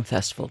Youth Film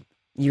Festival.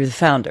 You're the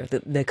founder,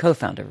 the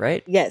co-founder,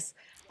 right? Yes.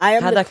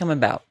 How'd that come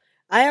about?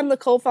 I am the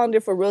co-founder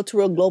for Reel to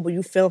Reel Global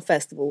Youth Film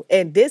Festival.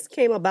 And this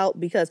came about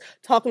because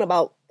talking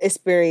about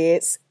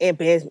experience and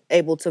being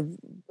able to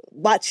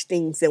watch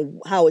things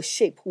and how it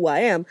shaped who I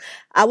am.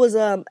 I was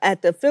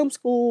at the film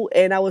school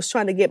and I was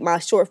trying to get my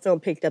short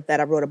film picked up that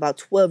I wrote about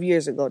 12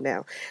 years ago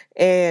now.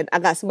 And I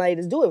got somebody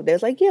to do it. They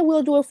was like, yeah,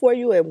 we'll do it for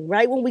you. And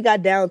right when we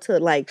got down to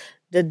like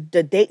the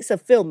dates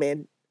of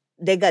filming,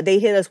 they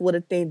hit us with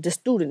a thing. The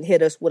student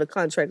hit us with a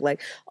contract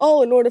like,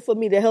 oh, in order for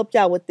me to help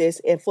y'all with this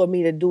and for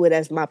me to do it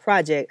as my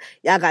project,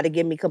 y'all got to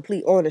give me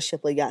complete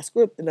ownership of y'all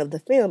script and of the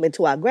film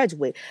until I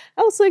graduate.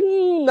 I was like,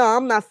 no,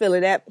 I'm not feeling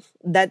that.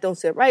 That don't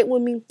sit right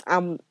with me.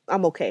 I'm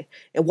okay.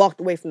 And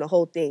walked away from the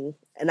whole thing.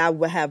 And I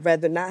would have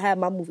rather not have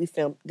my movie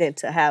filmed than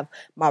to have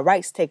my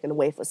rights taken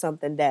away for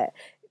something that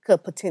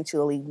could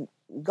potentially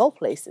go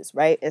places,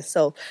 right? And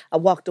so I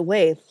walked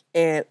away,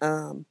 and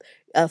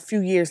a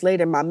few years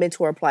later, my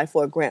mentor applied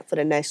for a grant for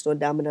the National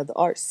Endowment of the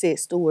Arts, Sid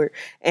Stewart,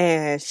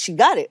 and she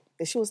got it.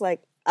 And she was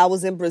like, I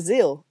was in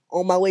Brazil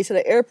on my way to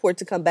the airport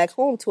to come back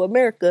home to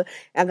America,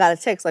 and I got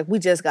a text like, we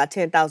just got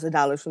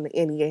 $10,000 from the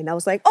NEA. And I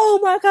was like, oh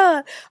my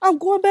God, I'm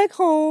going back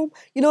home.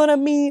 You know what I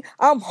mean?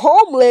 I'm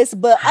homeless,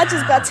 but I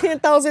just got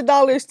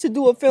 $10,000 to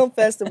do a film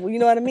festival. You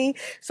know what I mean?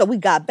 So we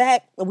got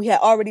back, and we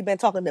had already been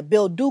talking to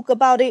Bill Duke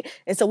about it.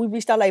 And so we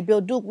reached out like, Bill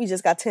Duke, we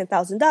just got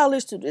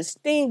 $10,000 to this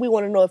thing. We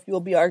want to know if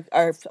you'll be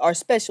our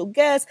special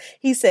guest.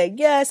 He said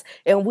yes.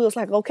 And we was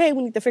like, okay,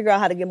 we need to figure out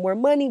how to get more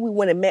money. We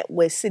went and met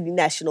with City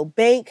National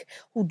Bank,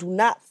 who do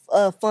not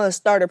fund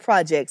starter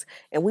projects.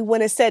 And we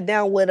went and sat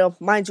down with them.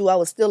 Mind you, I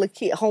was still a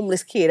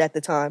homeless kid at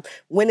the time.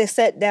 Went and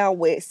sat down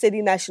with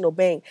City National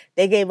Bank.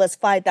 They gave us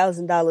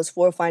 $5,000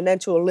 for a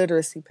financial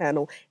literacy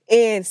panel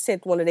and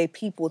sent one of their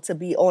people to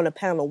be on a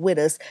panel with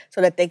us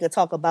so that they could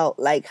talk about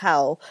like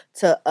how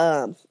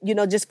to,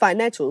 just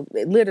financial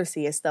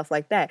literacy and stuff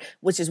like that,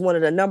 which is one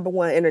of the number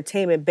one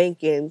entertainment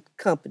banking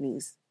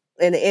companies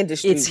in the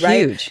industry, it's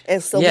right? Huge.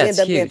 And so we ended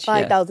up getting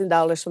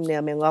 $5,000 from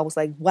them, and I was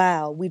like,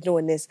 "Wow, we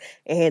doing this!"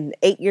 And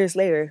 8 years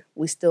later,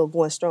 we still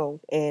going strong.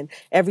 And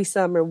every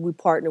summer, we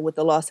partner with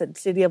the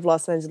City of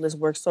Los Angeles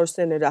Workforce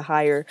Center to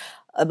hire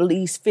at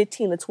least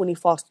 15 to 20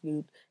 foster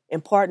youth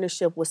in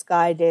partnership with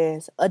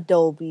Skydance,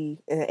 Adobe,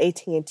 and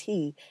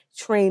AT&T.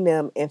 Train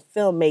them in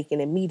filmmaking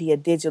and media,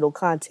 digital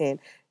content,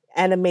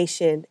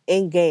 animation,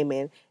 and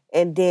gaming,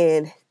 and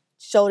then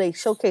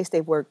showcase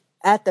their work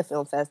at the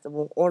film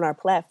festival on our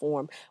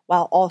platform,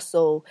 while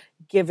also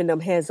giving them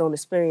hands-on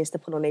experience to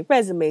put on their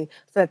resume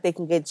so that they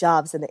can get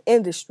jobs in the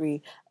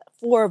industry.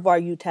 4 of our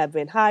youth have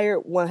been hired.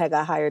 One had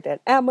got hired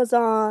at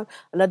Amazon.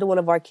 Another one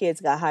of our kids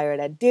got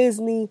hired at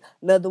Disney.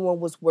 Another one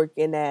was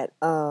working at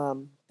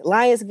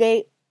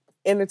Lionsgate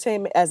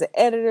Entertainment as an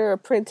editor,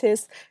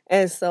 apprentice.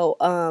 And so,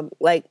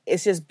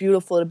 it's just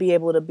beautiful to be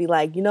able to be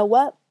like, you know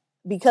what?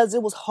 Because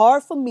it was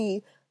hard for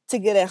me to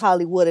get in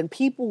Hollywood and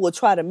people will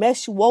try to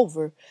mess you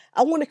over.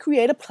 I want to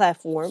create a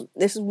platform.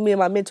 This is me and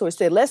my mentor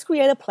said, let's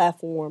create a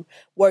platform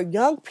where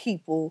young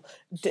people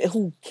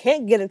who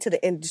can't get into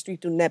the industry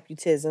through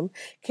nepotism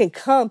can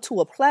come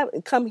to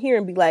come here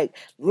and be like,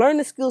 learn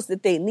the skills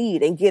that they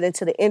need and get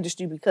into the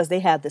industry because they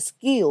have the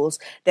skills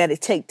that it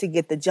takes to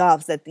get the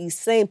jobs that these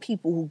same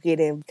people who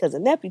get in because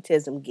of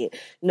nepotism get.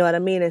 You know what I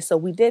mean? And so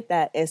we did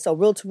that. And so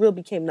Reel to Reel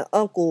became the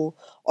uncle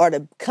or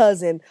the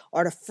cousin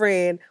or the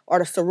friend or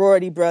the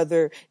sorority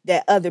brother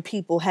that other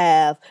people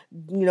have,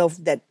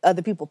 that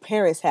other people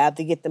parents have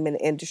to get them in the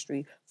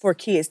industry for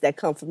kids that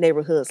come from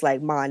neighborhoods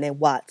like mine and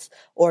Watts,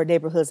 or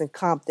neighborhoods in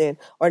Compton,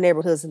 or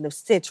neighborhoods in the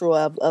central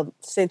of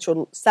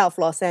central South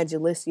Los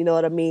Angeles, you know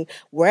what I mean?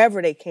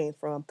 Wherever they came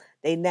from,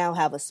 they now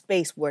have a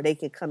space where they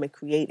can come and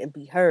create and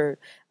be heard,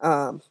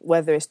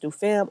 whether it's through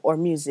film or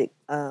music.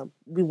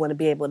 We want to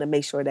be able to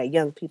make sure that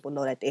young people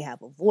know that they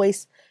have a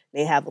voice,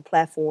 they have a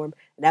platform,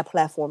 and that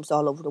platform's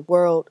all over the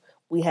world.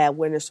 We had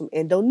winners from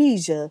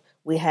Indonesia.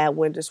 We had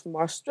winners from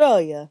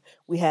Australia.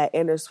 We had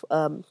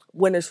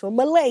winners from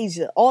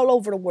Malaysia, all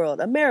over the world,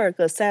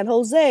 America, San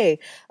Jose.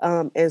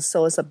 And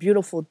so it's a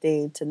beautiful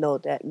thing to know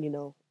that,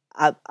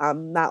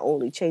 I'm not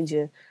only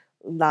changing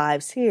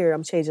lives here,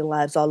 I'm changing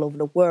lives all over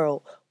the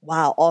world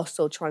while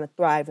also trying to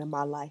thrive in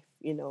my life,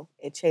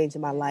 and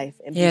changing my life.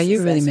 And yeah,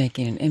 you're really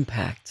making an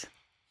impact.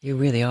 You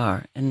really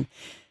are. And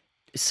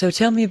so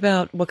tell me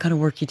about what kind of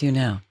work you do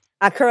now.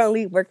 I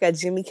currently work at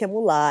Jimmy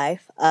Kimmel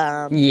Live,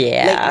 late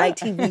night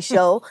TV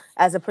show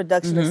as a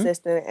production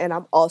assistant, and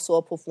I'm also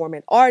a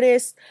performing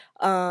artist.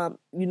 I'm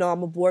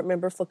a board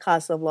member for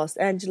Casa of Los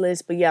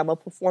Angeles, but yeah, I'm a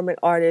performing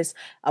artist.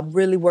 I'm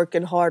really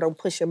working hard on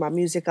pushing my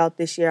music out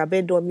this year. I've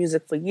been doing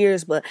music for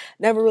years, but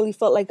never really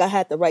felt like I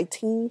had the right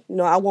team.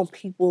 I want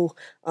people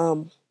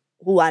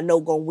who I know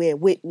gonna win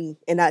with me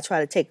and not try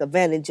to take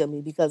advantage of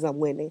me because I'm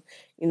winning,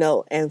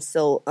 And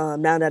so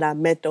now that I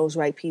met those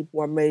right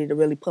people, I'm ready to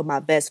really put my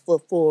best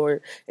foot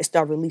forward and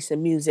start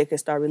releasing music and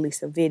start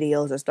releasing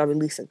videos and start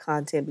releasing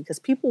content, because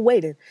people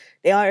waiting.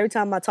 They are, every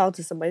time I talk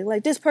to somebody,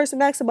 like, this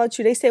person asks about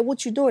you. They said,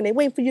 what you doing? They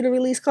waiting for you to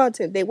release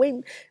content. They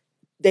waiting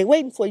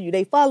for you.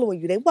 They following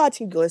you. They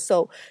watching you. And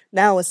so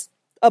now it's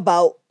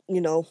about,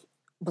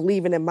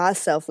 believing in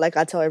myself like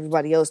I tell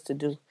everybody else to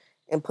do,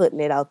 and putting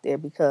it out there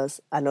because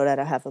I know that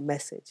I have a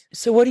message.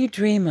 So what do you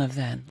dream of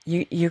then?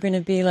 You're going to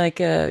be like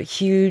a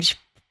huge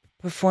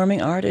performing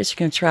artist? You're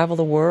going to travel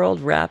the world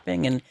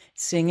rapping and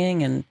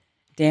singing and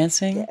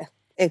dancing? Yeah,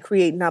 and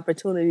creating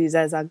opportunities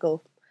as I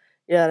go.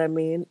 You know what I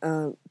mean?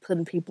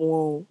 Putting people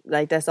on,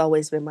 like, that's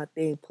always been my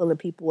thing, pulling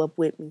people up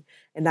with me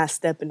and not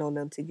stepping on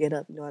them to get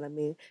up, you know what I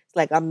mean? It's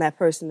like I'm that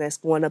person that's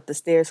going up the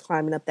stairs,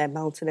 climbing up that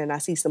mountain, and I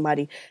see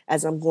somebody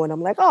as I'm going,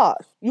 I'm like, oh,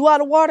 you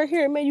out of water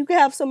here, man? You can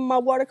have some of my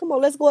water. Come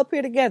on, let's go up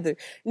here together.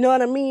 You know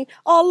what I mean?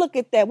 Oh, look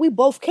at that. We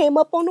both came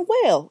up on the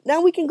well.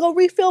 Now we can go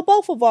refill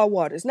both of our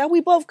waters. Now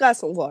we both got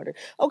some water.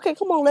 Okay,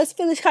 come on, let's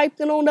finish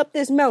hiking on up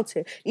this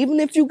mountain. Even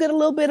if you get a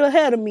little bit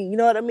ahead of me, you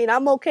know what I mean?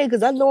 I'm okay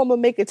because I know I'm going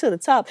to make it to the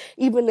top,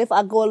 even if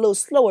I go a little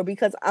slower,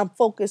 because I'm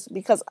focused,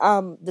 because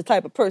I'm the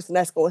type of person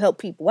that's going to help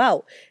people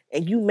out.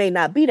 And you may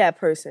not be that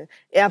person.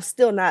 And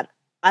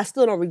I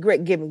still don't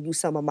regret giving you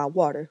some of my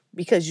water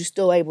because you're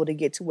still able to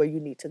get to where you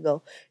need to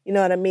go. You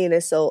know what I mean?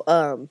 And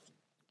so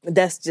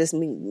that's just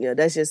me.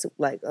 That's just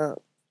like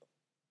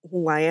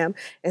who I am.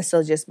 And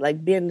so just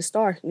like being the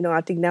star,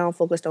 I think now I'm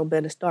focused on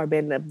being a star,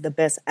 being the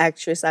best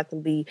actress I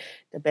can be,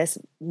 the best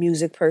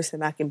music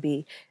person I can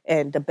be,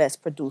 and the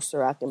best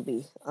producer I can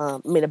be.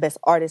 The best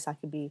artist I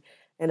can be,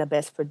 and the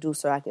best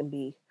producer I can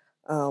be,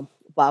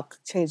 while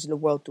changing the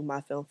world through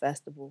my film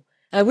festival.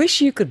 I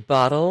wish you could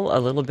bottle a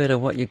little bit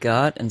of what you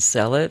got and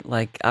sell it.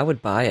 Like, I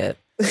would buy it.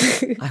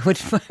 I would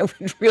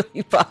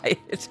really buy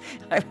it.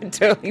 I would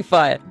totally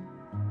buy it.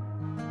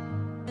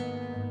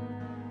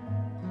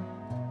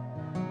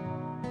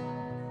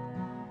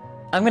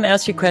 I'm going to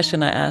ask you a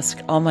question I ask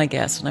all my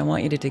guests, and I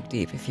want you to dig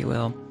deep, if you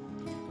will.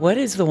 What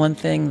is the one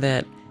thing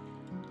that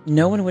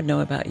no one would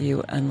know about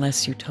you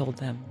unless you told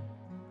them?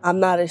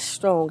 I'm not as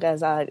strong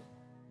as I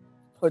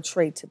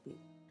portray to be.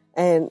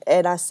 And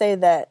I say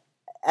that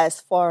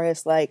as far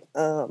as like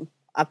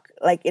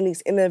in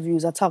these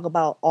interviews, I talk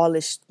about all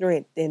this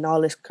strength and all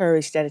this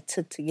courage that it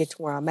took to get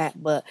to where I'm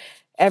at. But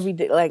every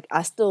day, like,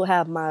 I still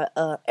have my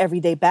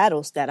everyday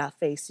battles that I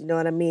face. You know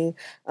what I mean?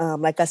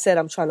 Like I said,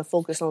 I'm trying to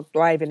focus on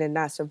thriving and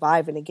not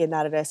surviving and getting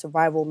out of that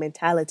survival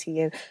mentality.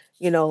 And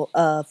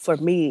for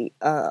me,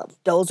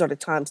 those are the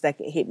times that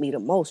can hit me the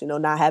most,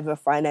 not having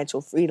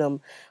financial freedom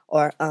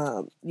or,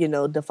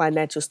 the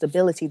financial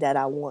stability that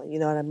I want, you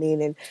know what I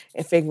mean?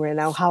 And figuring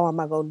out, how am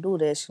I going to do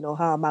this?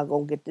 How am I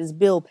going to get this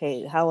bill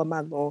paid? How am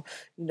I going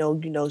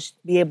to,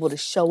 be able to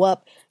show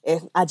up?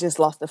 And I just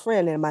lost a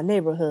friend in my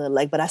neighborhood,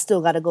 but I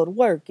still got to go to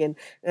work. And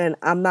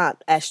I'm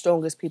not as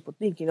strong as people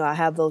think. I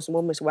have those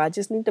moments where I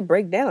just need to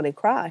break down and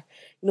cry.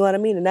 You know what I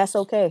mean? And that's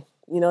okay.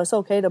 It's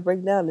okay to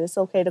break down, and it's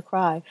okay to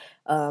cry,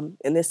 and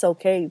it's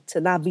okay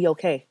to not be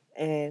okay.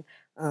 And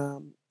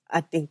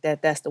I think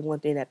that that's the one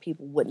thing that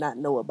people would not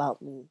know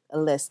about me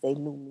unless they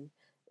knew me,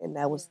 and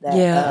that was that.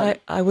 Yeah,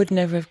 I would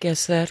never have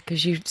guessed that,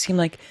 because you seem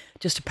like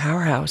just a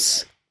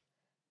powerhouse.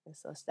 And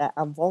so it's that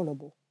I'm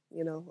vulnerable.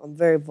 I'm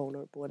very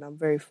vulnerable, and I'm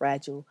very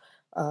fragile,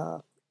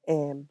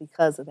 and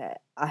because of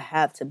that, I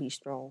have to be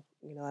strong.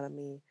 You know what I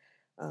mean?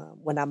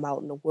 When I'm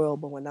out in the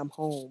world, but when I'm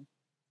home,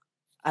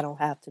 I don't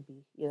have to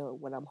be.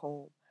 When I'm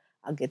home,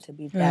 I get to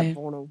be that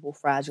vulnerable,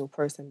 fragile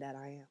person that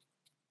I am.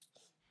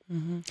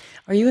 Mm-hmm.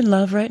 Are you in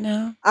love right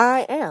now?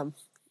 I am.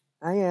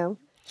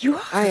 You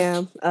are? I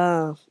am.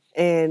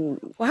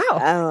 And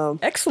wow,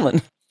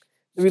 excellent.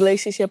 The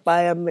relationship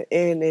I am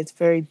in is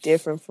very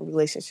different from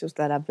relationships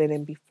that I've been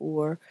in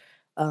before.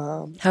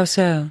 How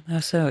so? How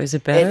so? Is it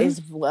It better? is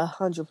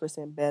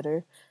 100%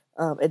 better.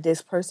 And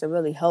this person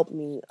really helped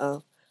me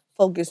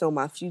focus on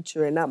my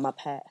future and not my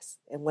past.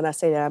 And when I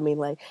say that, I mean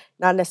like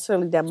not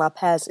necessarily that my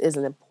past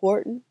isn't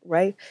important,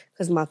 right?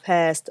 Because my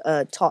past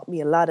taught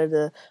me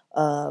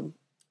um,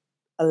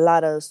 a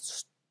lot of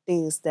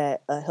things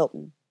that help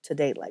me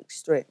today, like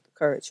strength,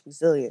 courage,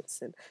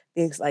 resilience, and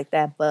things like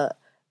that. But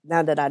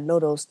now that I know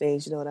those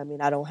things, you know what I mean?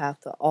 I don't have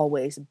to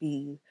always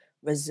be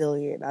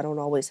resilient. I don't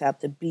always have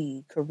to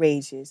be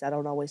courageous. I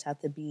don't always have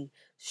to be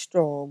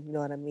strong, you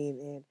know what I mean?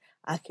 And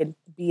I can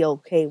be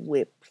okay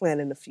with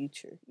planning the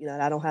future. You know,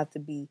 and I don't have to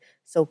be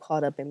so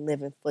caught up in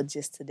living for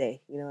just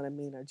today, you know what I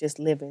mean? Or just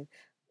living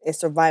in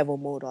survival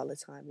mode all the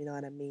time, you know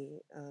what I mean?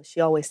 She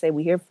always say,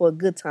 "We here for a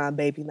good time,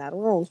 baby, not a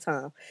long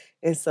time."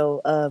 And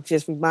so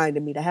just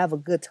reminded me to have a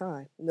good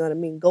time. You know what I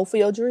mean? Go for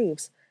your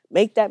dreams.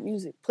 Make that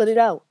music. Put it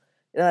out.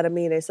 You know what I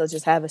mean? And so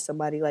just having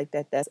somebody like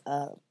that that's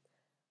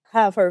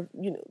have her,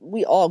 you know,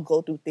 we all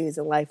go through things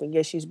in life. And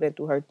yes, she's been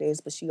through her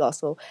things, but she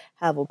also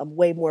have a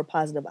way more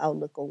positive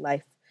outlook on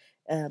life.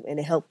 And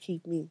it helped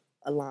keep me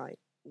aligned,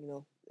 you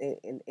know,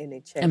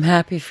 in check. I'm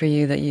happy for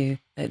you that you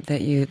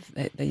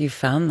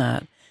found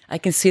that. I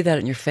can see that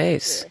in your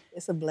face. Yeah,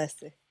 it's a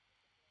blessing.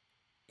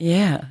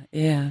 Yeah,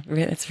 yeah,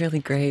 it's really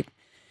great.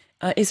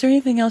 Is there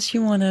anything else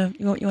you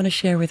wanna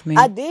share with me?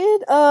 I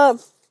did.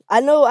 I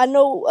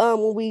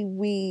know. When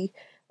we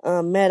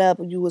met up,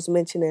 you was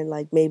mentioning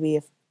like maybe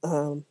if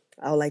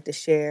I would like to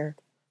share.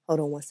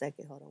 Hold on one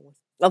second.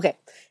 Okay,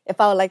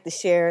 if I would like to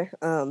share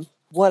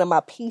one of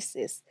my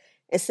pieces,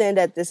 and saying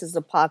that this is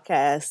a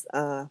podcast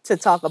to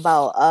talk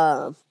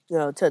about you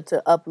know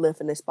to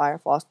uplift and inspire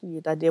foster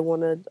youth. I did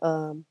want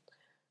to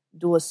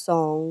do a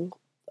song,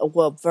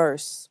 a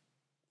verse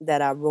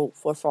that I wrote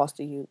for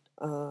foster youth.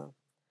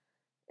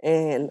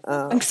 And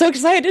I'm so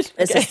excited.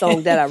 It's a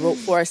song that I wrote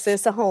for a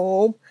sense of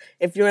home.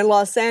 If you're in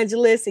Los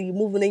Angeles and you're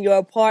moving in your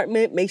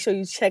apartment, make sure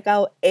you check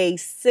out a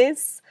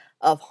sense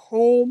of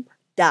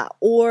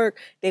home.org.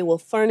 They will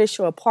furnish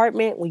your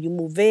apartment when you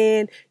move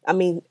in. I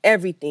mean,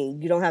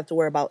 everything. You don't have to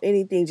worry about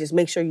anything. Just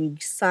make sure you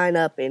sign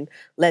up and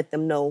let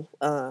them know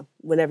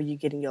whenever you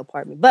get in your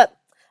apartment. But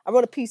I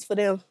wrote a piece for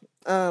them,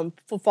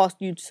 for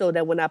foster youth, so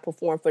that when I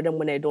perform for them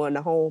when they're doing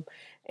the home.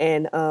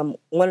 And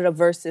one of the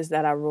verses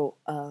that I wrote,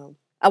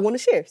 I want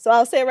to share. So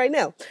I'll say it right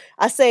now.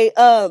 I say,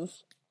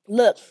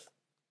 look,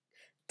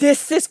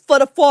 this is for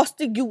the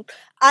foster youth.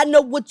 I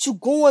know what you're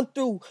going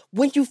through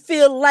when you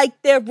feel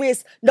like there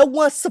is no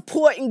one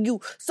supporting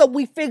you. So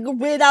we figure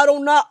it out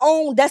on our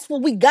own. That's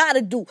what we got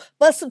to do.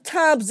 But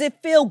sometimes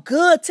it feel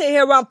good to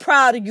hear I'm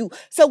proud of you.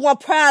 So I'm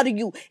proud of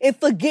you. And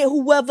forget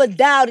whoever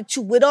doubted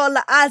you. With all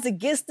the odds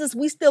against us,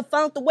 we still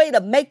found the way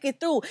to make it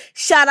through.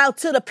 Shout out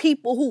to the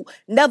people who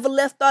never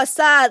left our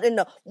side and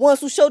the ones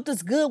who showed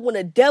us good when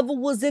the devil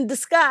was in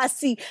disguise.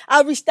 See,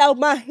 I reached out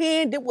my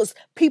hand. There was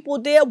people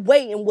there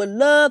waiting with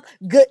love,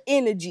 good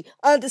energy,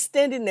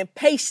 understanding, and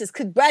patience.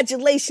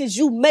 Congratulations,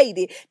 you made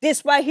it.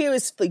 This right here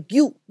is for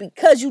you.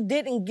 Because you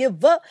didn't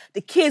give up,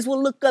 the kids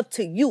will look up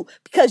to you.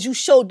 Because you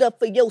showed up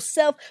for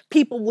yourself,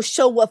 people will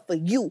show up for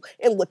you.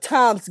 And when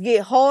times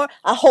get hard,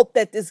 I hope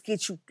that this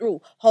gets you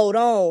through. Hold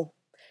on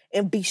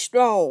and be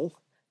strong.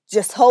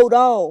 Just hold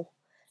on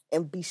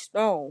and be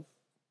strong.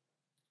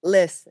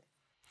 Listen.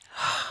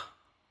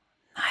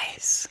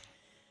 Nice.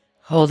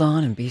 Hold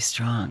on and be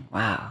strong.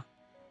 Wow.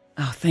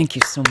 Oh, thank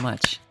you so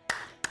much.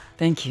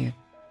 Thank you.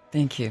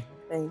 Thank you.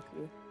 Thank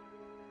you.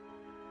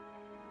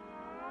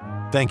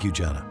 Thank you,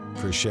 Johna,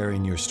 for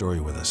sharing your story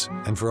with us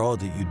and for all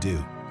that you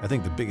do. I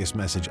think the biggest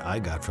message I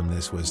got from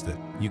this was that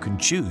you can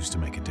choose to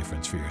make a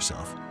difference for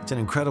yourself. It's an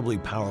incredibly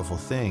powerful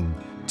thing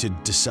to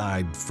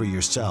decide for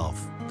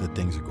yourself that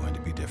things are going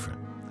to be different.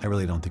 I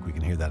really don't think we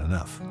can hear that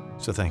enough.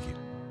 So thank you.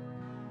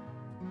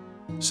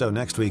 So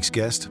next week's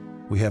guest,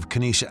 we have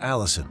Kanisha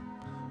Allison,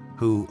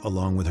 who,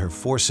 along with her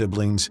 4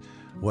 siblings,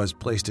 was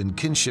placed in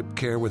kinship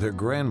care with her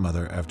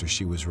grandmother after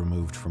she was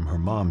removed from her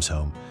mom's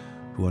home,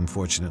 who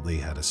unfortunately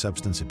had a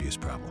substance abuse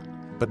problem.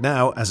 But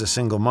now, as a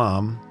single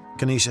mom,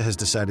 Kanisha has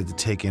decided to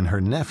take in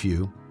her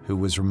nephew, who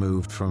was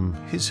removed from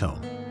his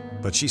home.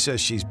 But she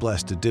says she's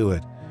blessed to do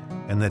it,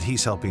 and that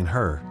he's helping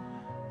her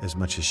as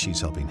much as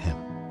she's helping him.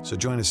 So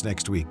join us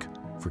next week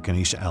for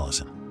Kanisha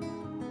Allison.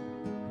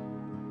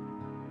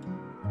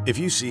 If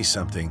you see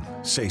something,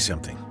 say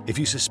something. If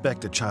you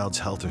suspect a child's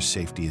health or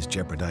safety is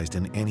jeopardized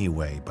in any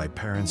way by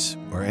parents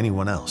or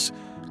anyone else,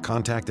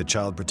 contact the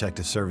Child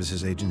Protective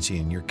Services Agency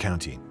in your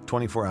county.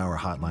 24-hour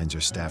hotlines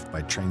are staffed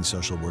by trained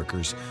social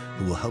workers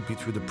who will help you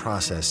through the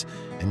process,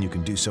 and you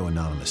can do so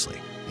anonymously.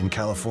 In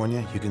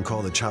California, you can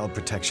call the Child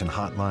Protection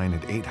Hotline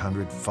at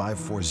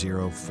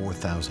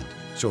 800-540-4000.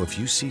 So if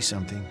you see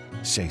something,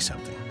 say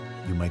something.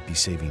 You might be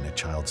saving a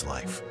child's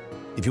life.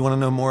 If you want to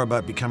know more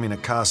about becoming a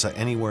CASA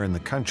anywhere in the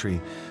country,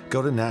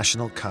 go to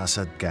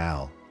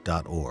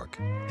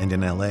nationalcasagal.org, and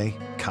in LA,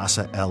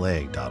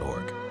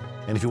 casala.org.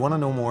 And if you want to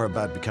know more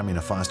about becoming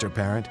a foster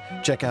parent,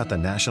 check out the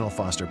National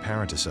Foster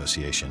Parent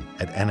Association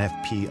at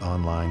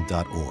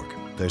nfponline.org.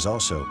 There's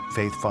also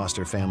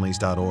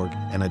faithfosterfamilies.org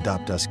and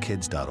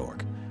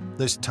adoptuskids.org.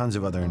 There's tons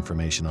of other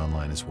information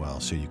online as well,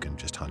 so you can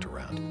just hunt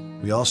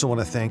around. We also want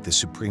to thank the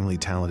supremely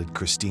talented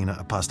Christina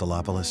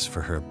Apostolopoulos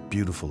for her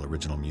beautiful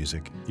original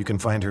music. You can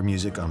find her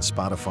music on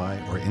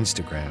Spotify or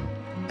Instagram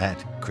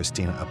at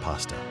Christina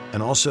Aposta.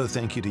 And also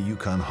thank you to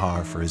Yukon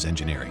Har for his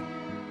engineering.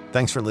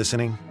 Thanks for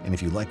listening, and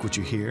if you like what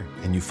you hear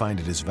and you find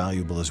it as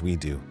valuable as we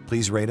do,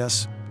 please rate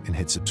us and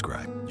hit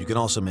subscribe. You can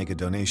also make a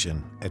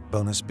donation at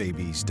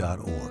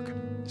bonusbabies.org.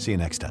 See you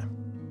next time.